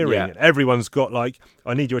engineering. Yeah. And everyone's got like,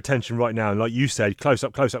 I need your attention right now. And like you said, close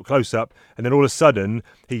up. And then all of a sudden,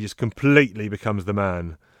 he just completely becomes the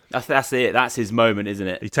man. That's it. That's his moment, isn't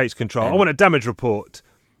it? He takes control. I want a damage report.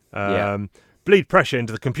 Bleed pressure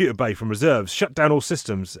into the computer bay from reserves. Shut down all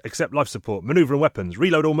systems except life support. Maneuver and weapons.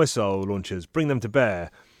 Reload all missile launchers. Bring them to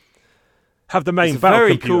bear. Have the main battle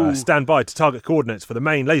computer stand by to target coordinates for the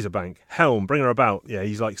main laser bank. Helm, bring her about. Yeah,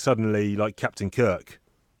 he's like suddenly like Captain Kirk.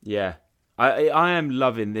 Yeah. I am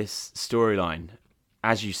loving this storyline,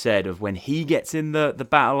 as you said, of when he gets in the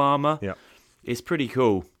battle armour. Yeah. It's pretty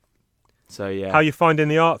cool. So, yeah. How are you finding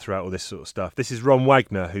the art throughout all this sort of stuff? This is Ron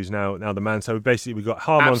Wagner, who's now the man. So basically we've got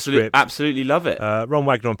Harmon on script. Absolutely love it. Ron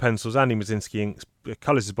Wagner on pencils, Andy Mazinski inks.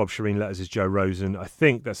 Colours is Bob Shireen, letters is Joe Rosen. I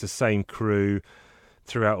think that's the same crew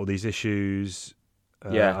throughout all these issues.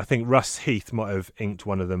 I think Russ Heath might have inked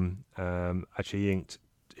one of them. Actually,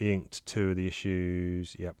 he inked two of the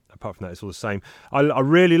issues. Yep. Apart from that, it's all the same. I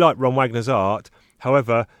really like Ron Wagner's art.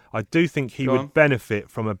 However, I do think he would benefit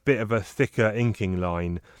from a bit of a thicker inking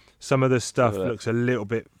line. Some of the stuff looks a little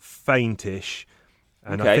bit faintish,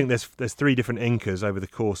 and I think there's three different inkers over the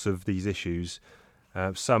course of these issues.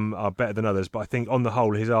 Some are better than others, but I think on the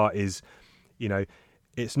whole, his art is,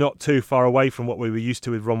 it's not too far away from what we were used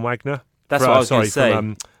to with Ron Wagner. That's what I was going to say.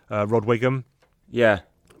 From Rod Wiggum. Yeah.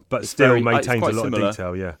 But still maintains a lot of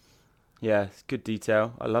detail, yeah. Yeah, it's good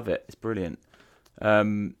detail. I love it. It's brilliant.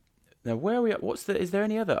 Now, where are we at? Is there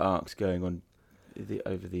any other arcs going on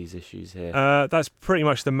over these issues here? That's pretty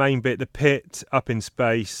much the main bit. The pit, up in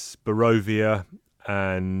space, Barovia,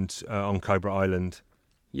 and on Cobra Island.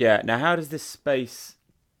 Yeah. Now, how does this space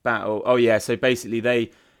battle... Oh, yeah, so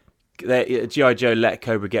basically G.I. Joe let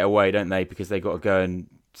Cobra get away, don't they? Because they got to go and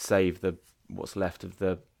save what's left of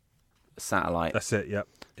the satellite. That's it. Yep.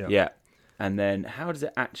 Yeah. And then how does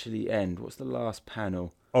it actually end? What's the last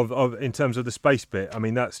panel of in terms of the space bit? I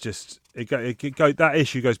mean, that's just that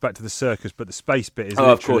issue goes back to the circus, but the space bit is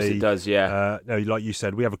literally, of course it does. Yeah. No, like you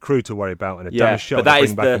said, we have a crew to worry about and a damaged shot to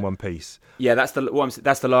bring back in one piece. Yeah, that's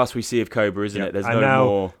the last we see of Cobra, isn't it? There's and no now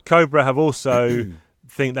more. Cobra have also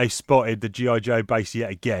think they spotted the G.I. Joe base yet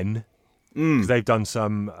again. Because they've done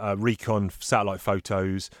some recon satellite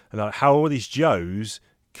photos, and they're like, how are these Joes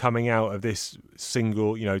coming out of this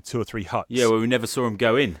single, 2 or 3 huts? Yeah, well, we never saw them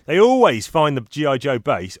go in. They always find the G.I. Joe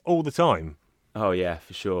base all the time. Oh yeah,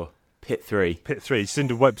 for sure. Pit 3, soon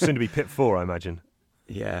to be Pit 4, I imagine.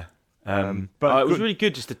 Yeah, but it was really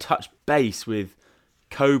good just to touch base with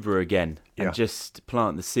Cobra again and just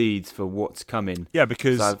plant the seeds for what's coming. Yeah,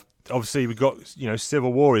 because obviously we've got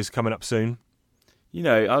Civil War is coming up soon.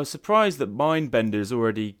 I was surprised that Mindbender's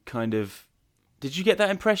already kind of... Did you get that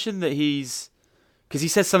impression that he's... Because he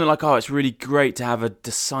says something like, it's really great to have a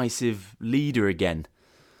decisive leader again.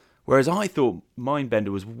 Whereas I thought Mindbender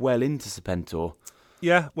was well into Serpentor.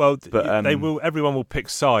 Yeah, well, but, everyone will pick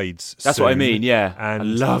sides That's soon, what I mean, yeah. And I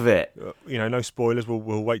love it. No spoilers.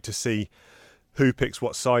 We'll wait to see who picks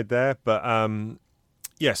what side there. But,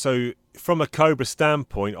 so... From a Cobra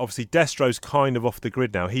standpoint, obviously Destro's kind of off the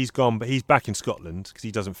grid now. He's gone, but he's back in Scotland because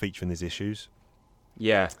he doesn't feature in these issues.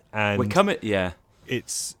 Yeah, and we're coming. Yeah,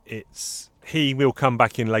 it's he will come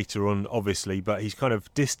back in later on, obviously, but he's kind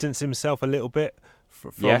of distanced himself a little bit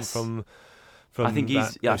from. I think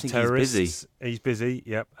he's busy. He's busy.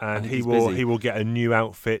 Yep, and he will get a new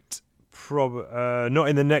outfit. Not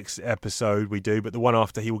in the next episode we do, but the one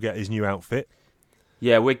after he will get his new outfit.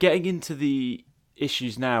 Yeah, we're getting into the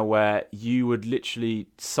issues now where you would literally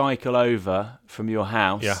cycle over from your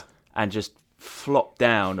house and just flop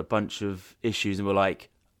down a bunch of issues and we're like,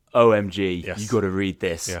 OMG, you got to read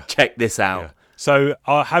this. Yeah. Check this out. Yeah. So,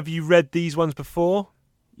 have you read these ones before?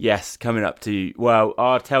 Yes, coming up to... Well,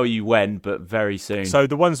 I'll tell you when, but very soon. So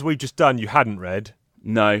the ones we've just done, you hadn't read?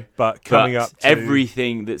 No. But coming up to...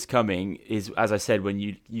 everything that's coming is, as I said, when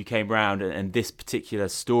you came round, and this particular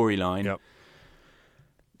storyline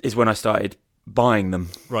is when I started buying them.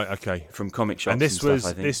 Right, okay. From comic shops and stuff,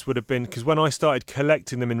 I think. This would have been... Because when I started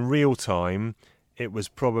collecting them in real time, it was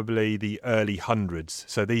probably the early hundreds.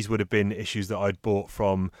 So these would have been issues that I'd bought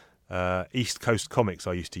from East Coast Comics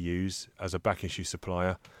I used to use as a back issue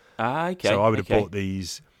supplier. Okay. So I would have bought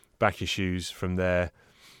these back issues from there.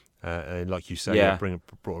 And like you say,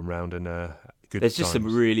 brought them round and good There's just times.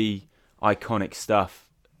 some really iconic stuff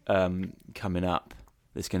coming up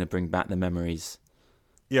that's going to bring back the memories.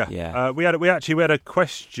 Yeah. We had a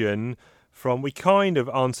question from. We kind of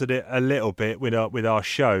answered it a little bit with our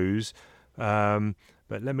shows, but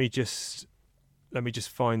let me just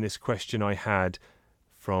find this question I had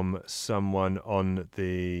from someone on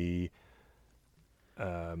the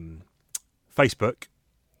Facebook.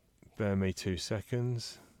 Bear me 2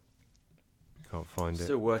 seconds. Can't find it.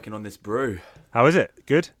 Still working on this brew. How is it?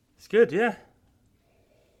 Good? It's good, yeah.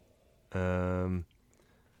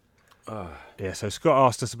 Yeah, so Scott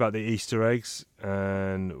asked us about the Easter eggs,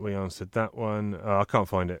 and we answered that one. I can't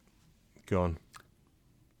find it. Go on.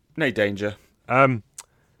 No danger.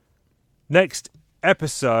 Next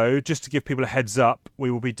episode, just to give people a heads up,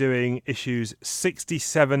 we will be doing issues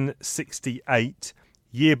 67, 68,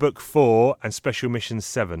 Yearbook 4, and Special Mission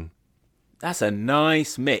 7. That's a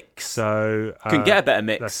nice mix. So couldn't get a better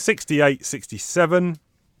mix. That's 68, 67.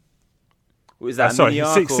 Was that sorry, mini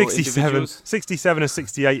arc or 67, individuals? 67 and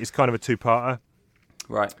 68 is kind of a two-parter.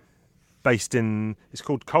 Right. Based in, it's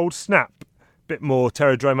called Cold Snap. Bit more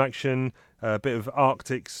Terradrome action, a bit of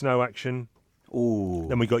Arctic snow action. Ooh.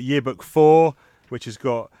 Then we got Yearbook 4, which has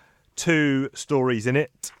got 2 stories in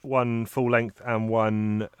it, one full length and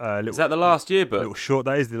one little. Is that the last yearbook? Little short.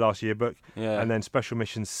 That is the last yearbook. Yeah. And then Special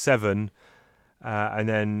Mission 7, and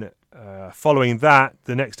then following that,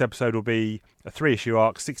 the next episode will be a 3-issue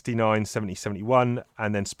arc, 69, 70, 71,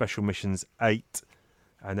 and then Special Missions 8,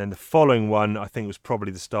 and then the following one I think was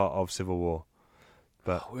probably the start of Civil War.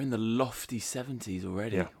 But we're in the lofty 70s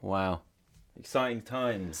already. Yeah. Wow. Exciting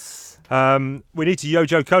times. we need to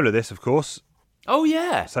Yojo Cola this, of course. Oh,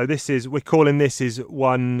 yeah. So we're calling this is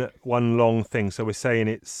one long thing. So we're saying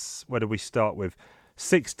it's, what do we start with?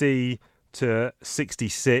 60 to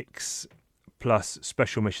 66 plus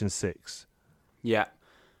Special Mission 6. Yeah.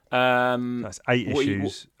 That's 8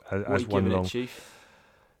 issues What as you one giving long. it, Chief?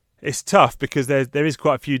 It's tough because there is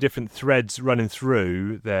quite a few different threads running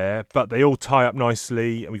through there, but they all tie up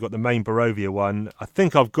nicely. And we've got the main Barovia one. I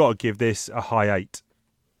think I've got to give this a high 8.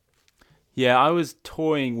 Yeah, I was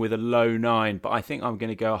toying with a low 9, but I think I'm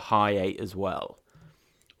going to go a high 8 as well.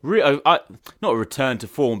 Not a return to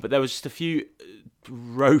form, but there was just a few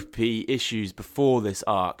ropey issues before this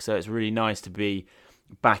arc, so it's really nice to be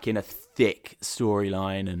back in a thick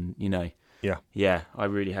storyline, and yeah, I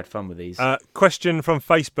really had fun with these. Question from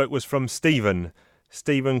Facebook was from Stephen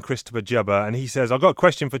Christopher Jubber, and he says, I've got a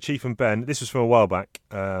question for Chief and Ben. This was from a while back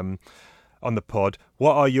on the pod.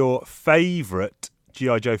 What are your favourite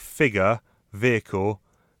G.I. Joe figure, vehicle,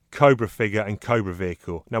 Cobra figure and Cobra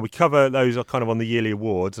vehicle? Now we cover those are kind of on the yearly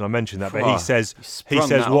awards, and I mentioned that, but he says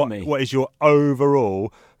what is your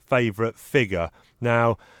overall favourite figure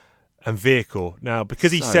now and vehicle? Now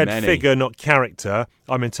because he said many. figure not character,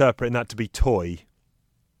 I'm interpreting that to be toy.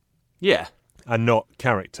 Yeah. And not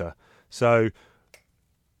character. So do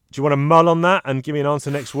you want to mull on that and give me an answer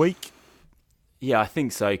next week? Yeah, I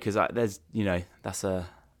think so, because there's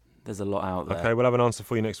a lot out there. Okay, we'll have an answer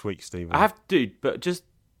for you next week, Stephen. I have to, but just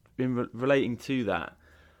in relating to that,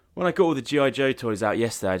 when I got all the G.I. Joe toys out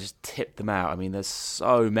yesterday, I just tipped them out. I mean, there's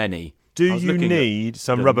so many. Do you need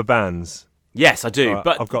some rubber bands? Yes, I do. Right,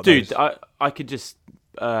 but I've got dude, those. I could just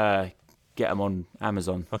get them on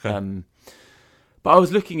Amazon. Okay. But I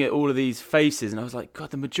was looking at all of these faces, and I was like,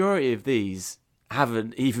 God, the majority of these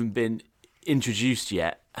haven't even been introduced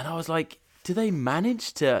yet. And I was like, do they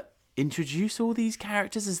manage to introduce all these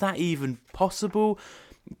characters? Is that even possible?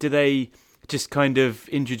 Do they just kind of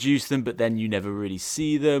introduce them, but then you never really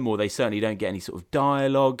see them, or they certainly don't get any sort of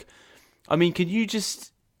dialogue? I mean, can you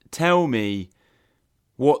just tell me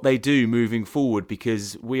what they do moving forward?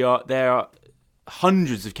 Because there are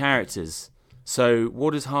hundreds of characters. So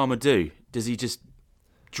what does Harmer do? Does he just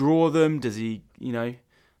draw them? Does he,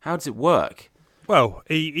 how does it work? Well,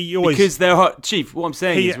 he always... Because there are... Chief, what I'm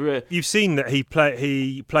saying is... You've seen that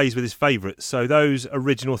he plays with his favourites. So those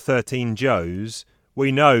original 13 Joes,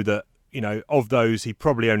 we know that, of those, he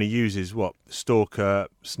probably only uses, Stalker,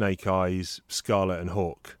 Snake Eyes, Scarlet and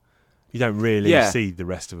Hawk. You don't really Yeah. see the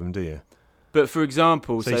rest of them, do you? But for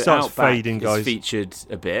example, So so he starts Outback fading, has guys. featured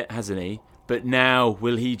a bit, hasn't he? But now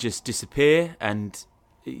will he just disappear? And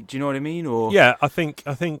do you know what I mean? Or Yeah, I think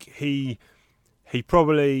he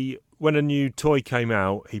probably, when a new toy came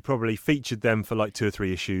out, he probably featured them for like 2 or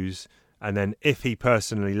 3 issues, and then if he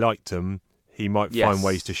personally liked them, he might Yes. find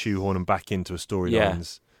ways to shoehorn them back into a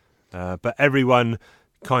storylines. But everyone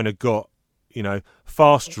kind of got,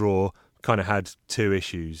 Fast Draw kind of had 2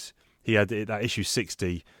 issues. He had that issue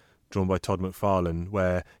 60, drawn by Todd McFarlane,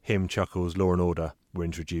 where him, Chuckles, Law and Order were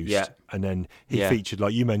introduced. Yeah. And then he Yeah. featured,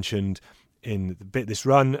 like you mentioned, in the bit this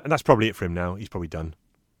run, and that's probably it for him now. He's probably done.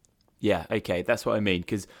 Yeah, okay, that's what I mean.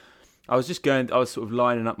 Because I was sort of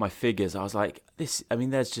lining up my figures. I was like, there's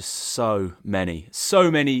just so many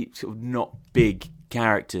sort of not big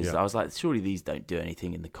characters. Yeah. I was like, surely these don't do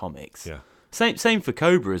anything in the comics. Yeah. Same for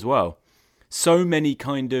Cobra as well. So many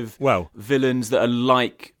kind of Well, villains that are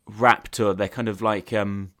like Raptor. They're kind of like,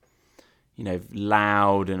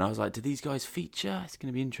 loud. And I was like, do these guys feature? It's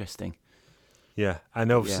going to be interesting. yeah,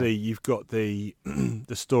 and obviously you've got the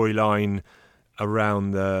the storyline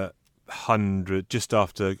around the 100, just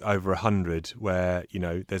after over 100, where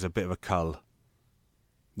there's a bit of a cull,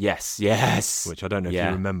 Yes. which I don't know if you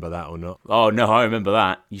remember that or not. Oh, no, I remember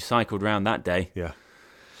that. You cycled round that day. Yeah,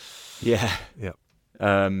 Yeah. yeah,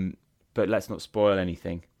 But let's not spoil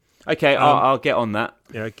anything. Okay, Um, I'll get on that.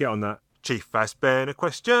 yeah. Get on that. Chief Fassbender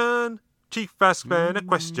question. Chief Fassbender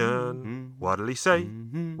question. What'll he say?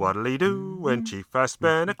 What'll he do when Chief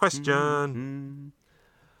Fassbender question?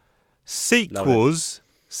 Sequels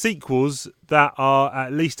that are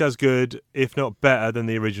at least as good, if not better, than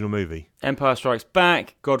the original movie. Empire Strikes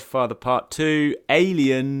Back, Godfather Part 2,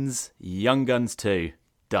 Aliens, Young Guns 2.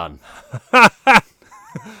 Done.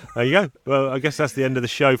 There you go. Well, I guess that's the end of the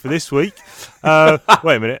show for this week.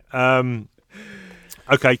 Wait a minute.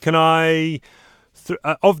 Okay, can I...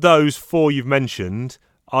 of those 4 you've mentioned,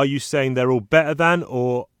 are you saying they're all better than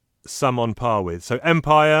or some on par with? So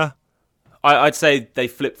Empire... I'd say they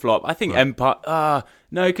flip-flop. I think Right. Empire...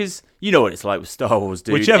 no, because you know what it's like with Star Wars,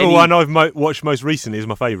 dude. Whichever one I've watched most recently is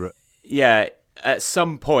my favourite. Yeah, at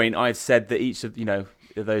some point I've said that each of,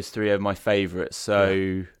 those 3 are my favourites.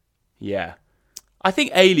 So, yeah. I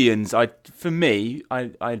think Aliens, I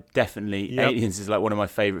definitely... Yep. Aliens is like one of my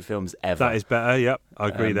favourite films ever. That is better, yep. I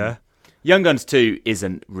agree there. Young Guns 2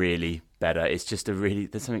 isn't really better. It's just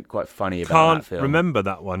there's something quite funny about Can't that film. remember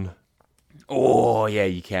that one. Oh, yeah,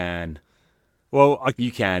 you can. Well,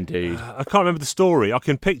 You can, dude. I can't remember the story. I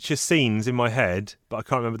can picture scenes in my head, but I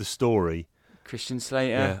can't remember the story. Christian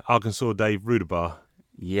Slater. Yeah, Arkansas Dave Rudabaugh.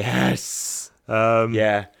 Yes. Um,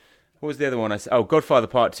 Yeah. What was the other one I said? Oh, Godfather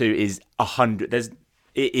Part 2 is 100.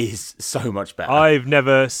 It is so much better. I've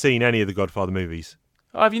never seen any of the Godfather movies.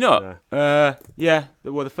 Oh, have you not? Yeah.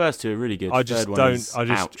 Well, the first 2 are really good. I The just third one don't. is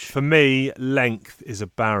ouch. For me, length is a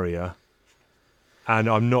barrier, and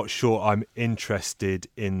I'm not sure I'm interested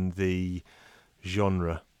in the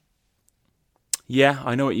genre. Yeah,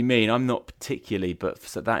 I know what you mean. I'm not particularly, but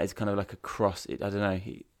so that is kind of like a cross. I don't know.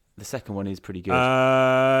 The second one is pretty good.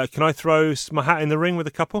 Can I throw my hat in the ring with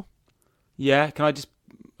a couple? Yeah. Can I just?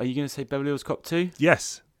 Are you going to say Beverly Hills Cop 2?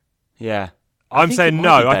 Yes. Yeah. I'm think saying it might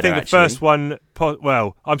no. be I better, think the actually. first one.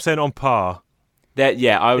 Well, I'm saying on par.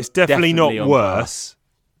 I was It's definitely not on worse.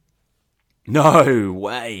 par. No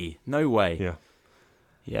way. No way. Yeah.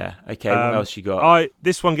 Yeah. Okay. What else you got?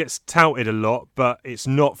 This one gets touted a lot, but it's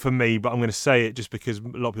not for me. But I'm going to say it just because a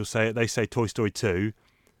lot of people say it. They say Toy Story 2,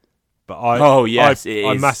 but it I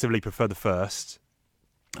is. massively prefer the first.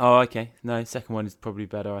 Oh, okay. No, second one is probably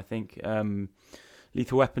better. I think.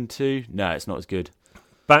 Lethal Weapon 2. No, it's not as good.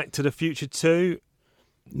 Back to the Future 2.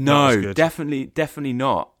 No, as good. definitely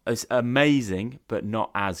not. It's amazing, but not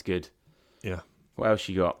as good. Yeah. What else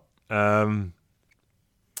you got?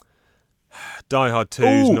 Die Hard 2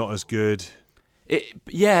 is Ooh. not as good.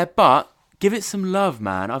 Yeah, but give it some love,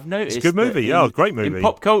 man. I've noticed It's a good movie. that Great movie. In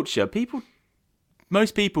pop culture,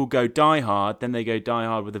 most people go Die Hard, then they go Die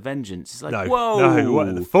Hard with a Vengeance. It's like, No, whoa,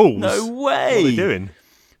 what, the fools. no way. What are they doing?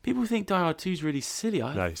 People think Die Hard 2 is really silly.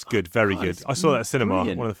 No, it's good. Very God, good. it's I saw that at cinema.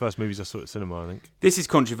 brilliant. One of the first movies I saw at cinema, I think. This is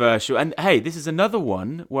controversial, and hey, this is another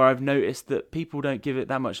one where I've noticed that people don't give it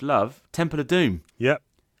that much love. Temple of Doom. Yep.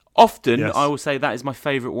 Often, Yes. I will say that is my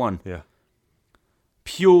favourite one. Yeah.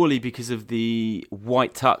 Purely because of the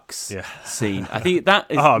white tux Yeah. scene. I think that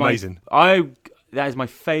is Amazing. that is my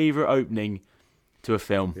favourite opening to a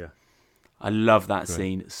film. Yeah. I love that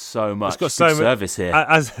scene so much. It's got Good so much service here.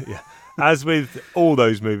 As with all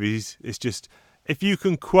those movies, it's just If you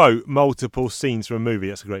can quote multiple scenes from a movie,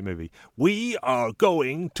 that's a great movie. We are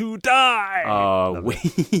going to die.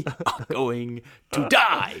 We are going to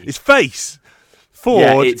die. His face. Ford.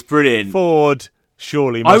 Yeah, it's brilliant. Ford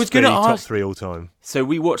surely I was must be gonna top ask- 3 all time. So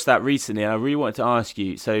we watched that recently, and I really wanted to ask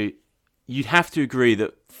you. So you'd have to agree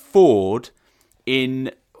that Ford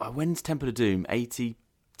in when's Temple of Doom?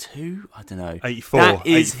 82? I don't know. 84. That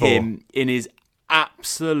is 84. him in his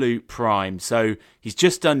absolute prime. So he's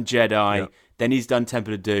just done Jedi, Yeah. then he's done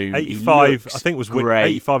Temple of Doom. 85, He looks I think was great.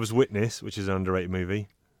 85 was Witness, which is an underrated movie.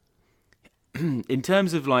 In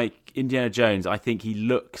terms of like Indiana Jones, I think he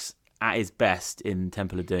looks at his best in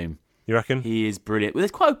Temple of Doom. You reckon? He is brilliant. Well,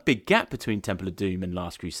 there's quite a big gap between Temple of Doom and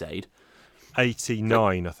Last Crusade.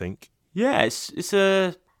 89, I think. Yeah, it's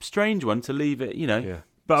a strange one to leave it, Yeah.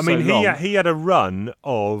 But I so mean, long. he had a run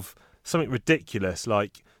of something ridiculous,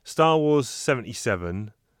 like Star Wars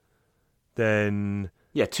 77, then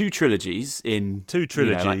Yeah, 2 trilogies in 2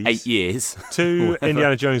 trilogies, like 8 years. 2 Whatever.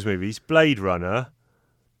 Indiana Jones movies, Blade Runner.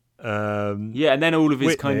 Yeah, and then all of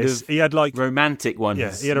his kind Witness. of He had like romantic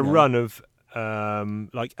ones. he had a you know. run of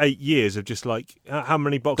like 8 years of just like how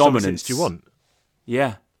many box Dominance. office hits do you want?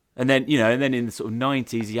 Yeah. And then, and then in the sort of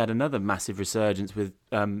 90s, he had another massive resurgence with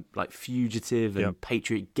like Fugitive and Yep.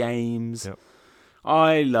 Patriot Games. Yep.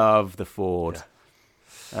 I love the Ford.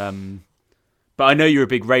 But I know you're a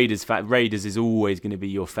big Raiders fan. Raiders is always going to be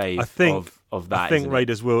your fave I think of that. I think isn't it?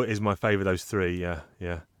 Raiders is my favourite of those 3.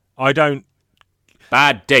 Yeah. I don't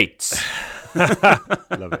Bad dates.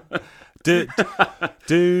 love it.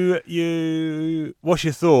 Do you? What's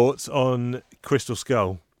your thoughts on Crystal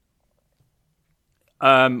Skull?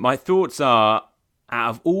 My thoughts are, out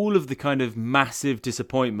of all of the kind of massive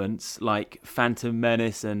disappointments like Phantom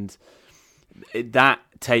Menace and that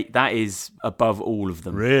is above all of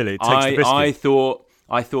them. Really, it takes the biscuit.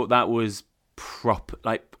 I thought that was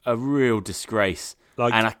like a real disgrace.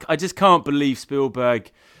 Like- and I just can't believe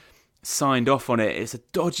Spielberg signed off on it. It's a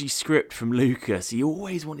dodgy script from Lucas. He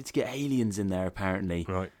always wanted to get aliens in there, apparently.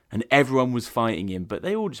 Right. And everyone was fighting him, but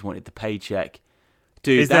they all just wanted the paycheck.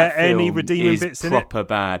 Dude, Is that there any film redeeming is bits in it? proper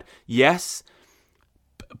bad. Yes,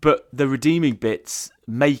 but the redeeming bits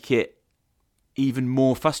make it even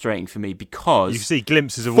more frustrating for me because You see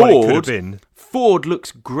glimpses of what it could have been. Ford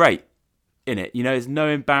looks great in it. There's no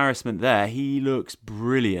embarrassment there. He looks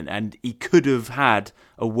brilliant, and he could have had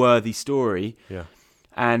a worthy story. Yeah,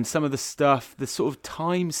 And some of the stuff, the sort of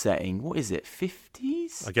time setting, what is it,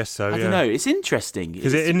 50s? I guess so. I don't know. It's interesting.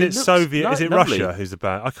 Because isn't it looks Soviet? Is it lovely. Russia who's the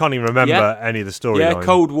bad? I can't even remember Yeah. any of the storyline. Yeah,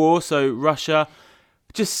 Cold War, so Russia.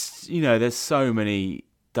 Just, there's so many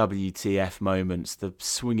WTF moments. The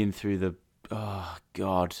swinging through the... Oh,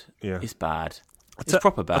 God. Yeah. It's bad. It's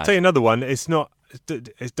proper bad. I'll tell you another one. It's not.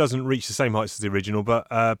 It doesn't reach the same heights as the original, but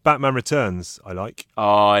Batman Returns I like.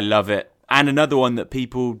 Oh, I love it. And another one that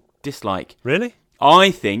people dislike. Really?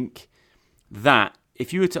 I think that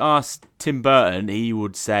if you were to ask Tim Burton, he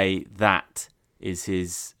would say that is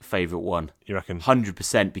his favourite one. You reckon?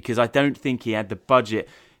 100%, because I don't think he had the budget.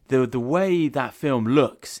 The way that film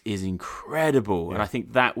looks is incredible, and I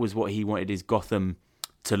think that was what he wanted his Gotham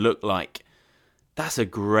to look like. That's a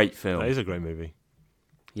great film. That is a great movie.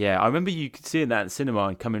 Yeah, I remember you could see that at the cinema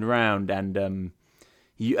and coming round, and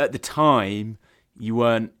you at the time you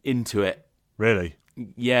weren't into it. Really?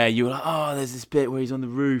 Yeah, you were like, oh, there's this bit where he's on the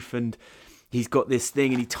roof and he's got this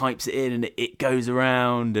thing and he types it in and it goes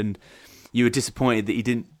around, and you were disappointed that he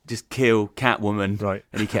didn't just kill Catwoman, Right.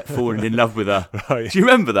 And he kept falling in love with her. Right. Do you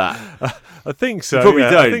remember that? I think so. You probably yeah,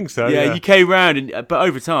 don't. I think so. Yeah, you came round, but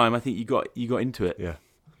over time, I think you got into it. Yeah.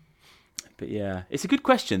 But yeah, it's a good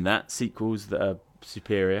question. That sequels that are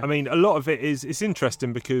superior. I mean, a lot of it is. It's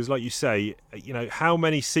interesting because, like you say, how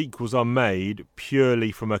many sequels are made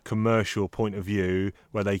purely from a commercial point of view,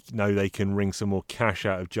 where they know they can wring some more cash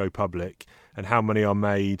out of Joe Public, and how many are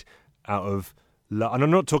made out of. And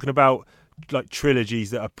I'm not talking about like trilogies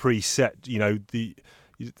that are preset. The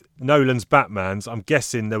Nolan's Batmans. I'm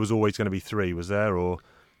guessing there was always going to be 3. Was there or?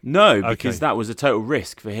 No, because Okay. that was a total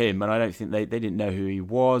risk for him, and I don't think they didn't know who he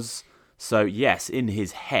was. So yes, in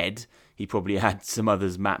his head, he probably had some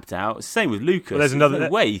others mapped out. Same with Lucas. Well, there's another- no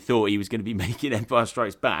way he thought he was going to be making Empire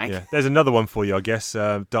Strikes Back. Yeah, there's another one for you, I guess.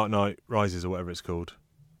 Dark Knight Rises or whatever it's called.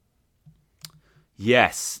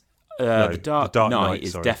 Yes, No, the Dark The Dark Knight Knight,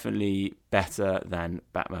 is sorry. definitely better than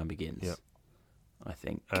Batman Begins. Yep. I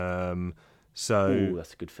think. So Ooh,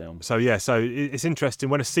 that's a good film. So yeah, so it's interesting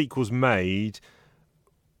when a sequel's made.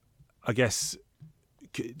 I guess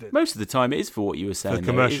Most of the time, it is for what you were saying. the though.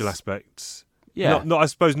 commercial It is- aspects. Yeah. Not I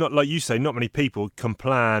suppose not like you say. Not many people can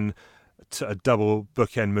plan a double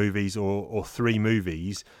bookend movies or 3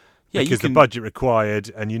 movies Yeah, because the budget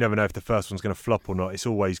required, and you never know if the first one's going to flop or not. It's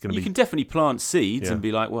always going to be. You can definitely plant seeds Yeah. and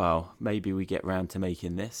be like, well, maybe we get round to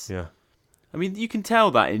making this. Yeah. I mean, you can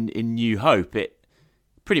tell that in New Hope. It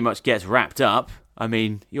pretty much gets wrapped up. I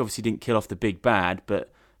mean, he obviously didn't kill off the big bad,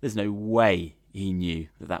 but there's no way he knew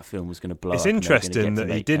that film was going to blow It's up. It's interesting that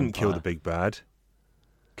he didn't kill the big bad.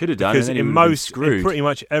 Could have done, Because and then in pretty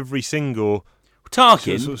much every single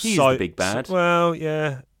Tarkin, sort of he's the big bad. Well,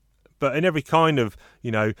 yeah, but in every kind of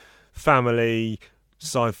family,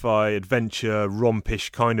 sci-fi, adventure,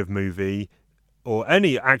 rompish kind of movie, or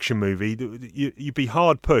any action movie, you'd be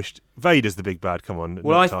hard pushed. Vader's the big bad. Come on,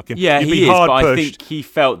 well, Tarkin. Yeah, you'd he be is. hard But pushed. I think he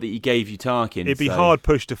felt that he gave you Tarkin. It'd be hard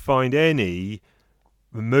pushed to find any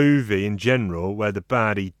movie in general where the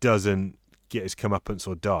baddie doesn't get his comeuppance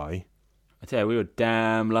or die. I tell you, we were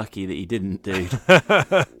damn lucky that he didn't, dude.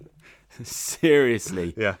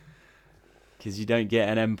 Seriously. Yeah. Because you don't get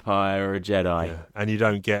an Empire or a Jedi. Yeah. And you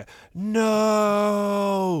don't get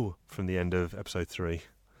no from the end of episode 3.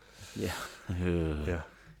 Yeah. Yeah.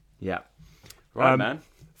 Yeah. Right, man.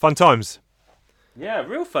 Fun times. Yeah,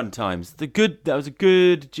 real fun times. That was a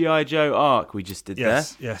good G.I. Joe arc we just did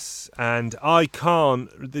Yes, there. yes. And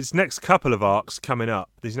these next couple of arcs coming up,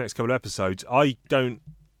 these next couple of episodes, I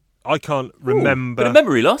can't remember. Bit of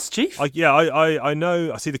memory loss, Chief. I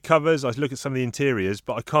know. I see the covers. I look at some of the interiors,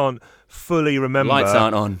 but I can't fully remember. Lights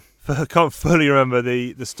aren't on. I can't fully remember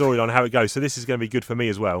the storyline, how it goes. So this is going to be good for me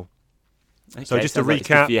as well. Okay, So just to sounds like it's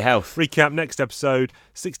good recap, for your health. Recap next episode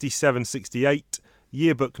 67, 68,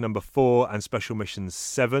 yearbook number 4, and special missions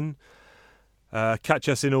 7. Catch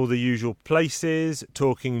us in all the usual places.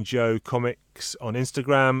 Talking Joe Comics on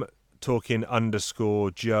Instagram.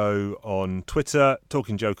 Talking_Joe on Twitter,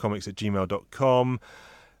 talkingjoecomics@gmail.com,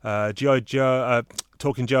 G.I. Joe,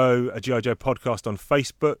 Talking Joe, a G.I. Joe podcast on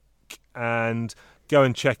Facebook, and go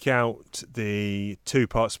and check out the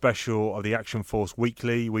 2-part special of the Action Force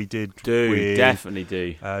Weekly we did. Definitely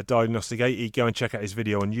do. Diagnostic 80. Go and check out his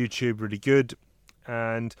video on YouTube, really good,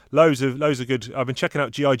 and loads of good. I've been checking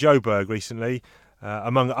out G.I. Joeberg recently,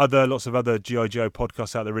 among lots of other G.I. Joe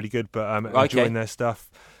podcasts out there, really good, but enjoying their stuff.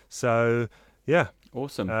 So, yeah.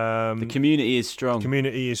 Awesome. The community is strong.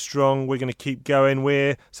 We're going to keep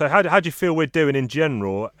going. So how do you feel we're doing in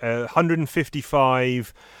general?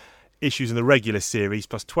 155 issues in the regular series,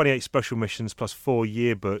 plus 28 special missions, plus 4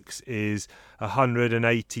 yearbooks is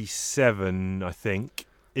 187, I think,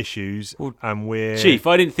 issues. Well, and we're... Chief,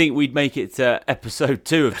 I didn't think we'd make it to episode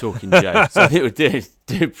 2 of Talking Joe, so I think we're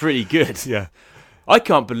doing pretty good. Yeah. I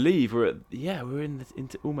can't believe we're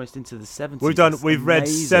almost into the 70s.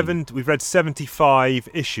 We've read 75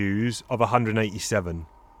 issues of 187.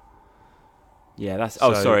 Yeah, that's.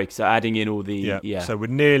 Sorry. So adding in all the yeah. So we're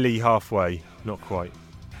nearly halfway, not quite.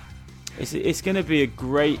 It's going to be a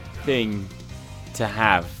great thing to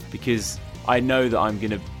have, because I know that I'm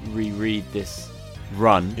going to reread this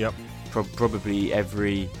run. Yep. Probably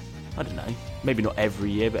every, I don't know, maybe not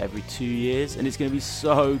every year, but every 2 years, and it's going to be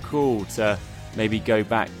so cool to maybe go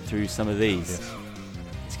back through some of these. Yes.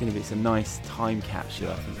 It's a nice time capsule.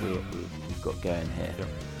 I think we've got going here. Yep.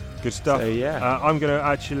 Good stuff. So, yeah. I'm going to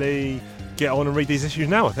actually get on and read these issues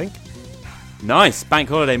now, I think. Nice. Bank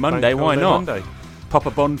Holiday Monday. Why not? Monday. Pop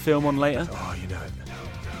a Bond film on later. Oh, you know it.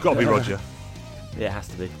 Got to be Roger. Yeah, it has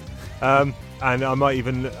to be. And I might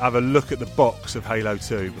even have a look at the box of Halo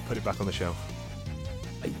 2, but put it back on the shelf.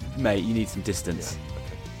 Mate, you need some distance. Yeah,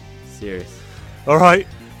 okay. Serious. All right.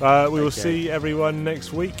 We will see everyone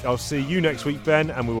next week. I'll see you next week, Ben, and we will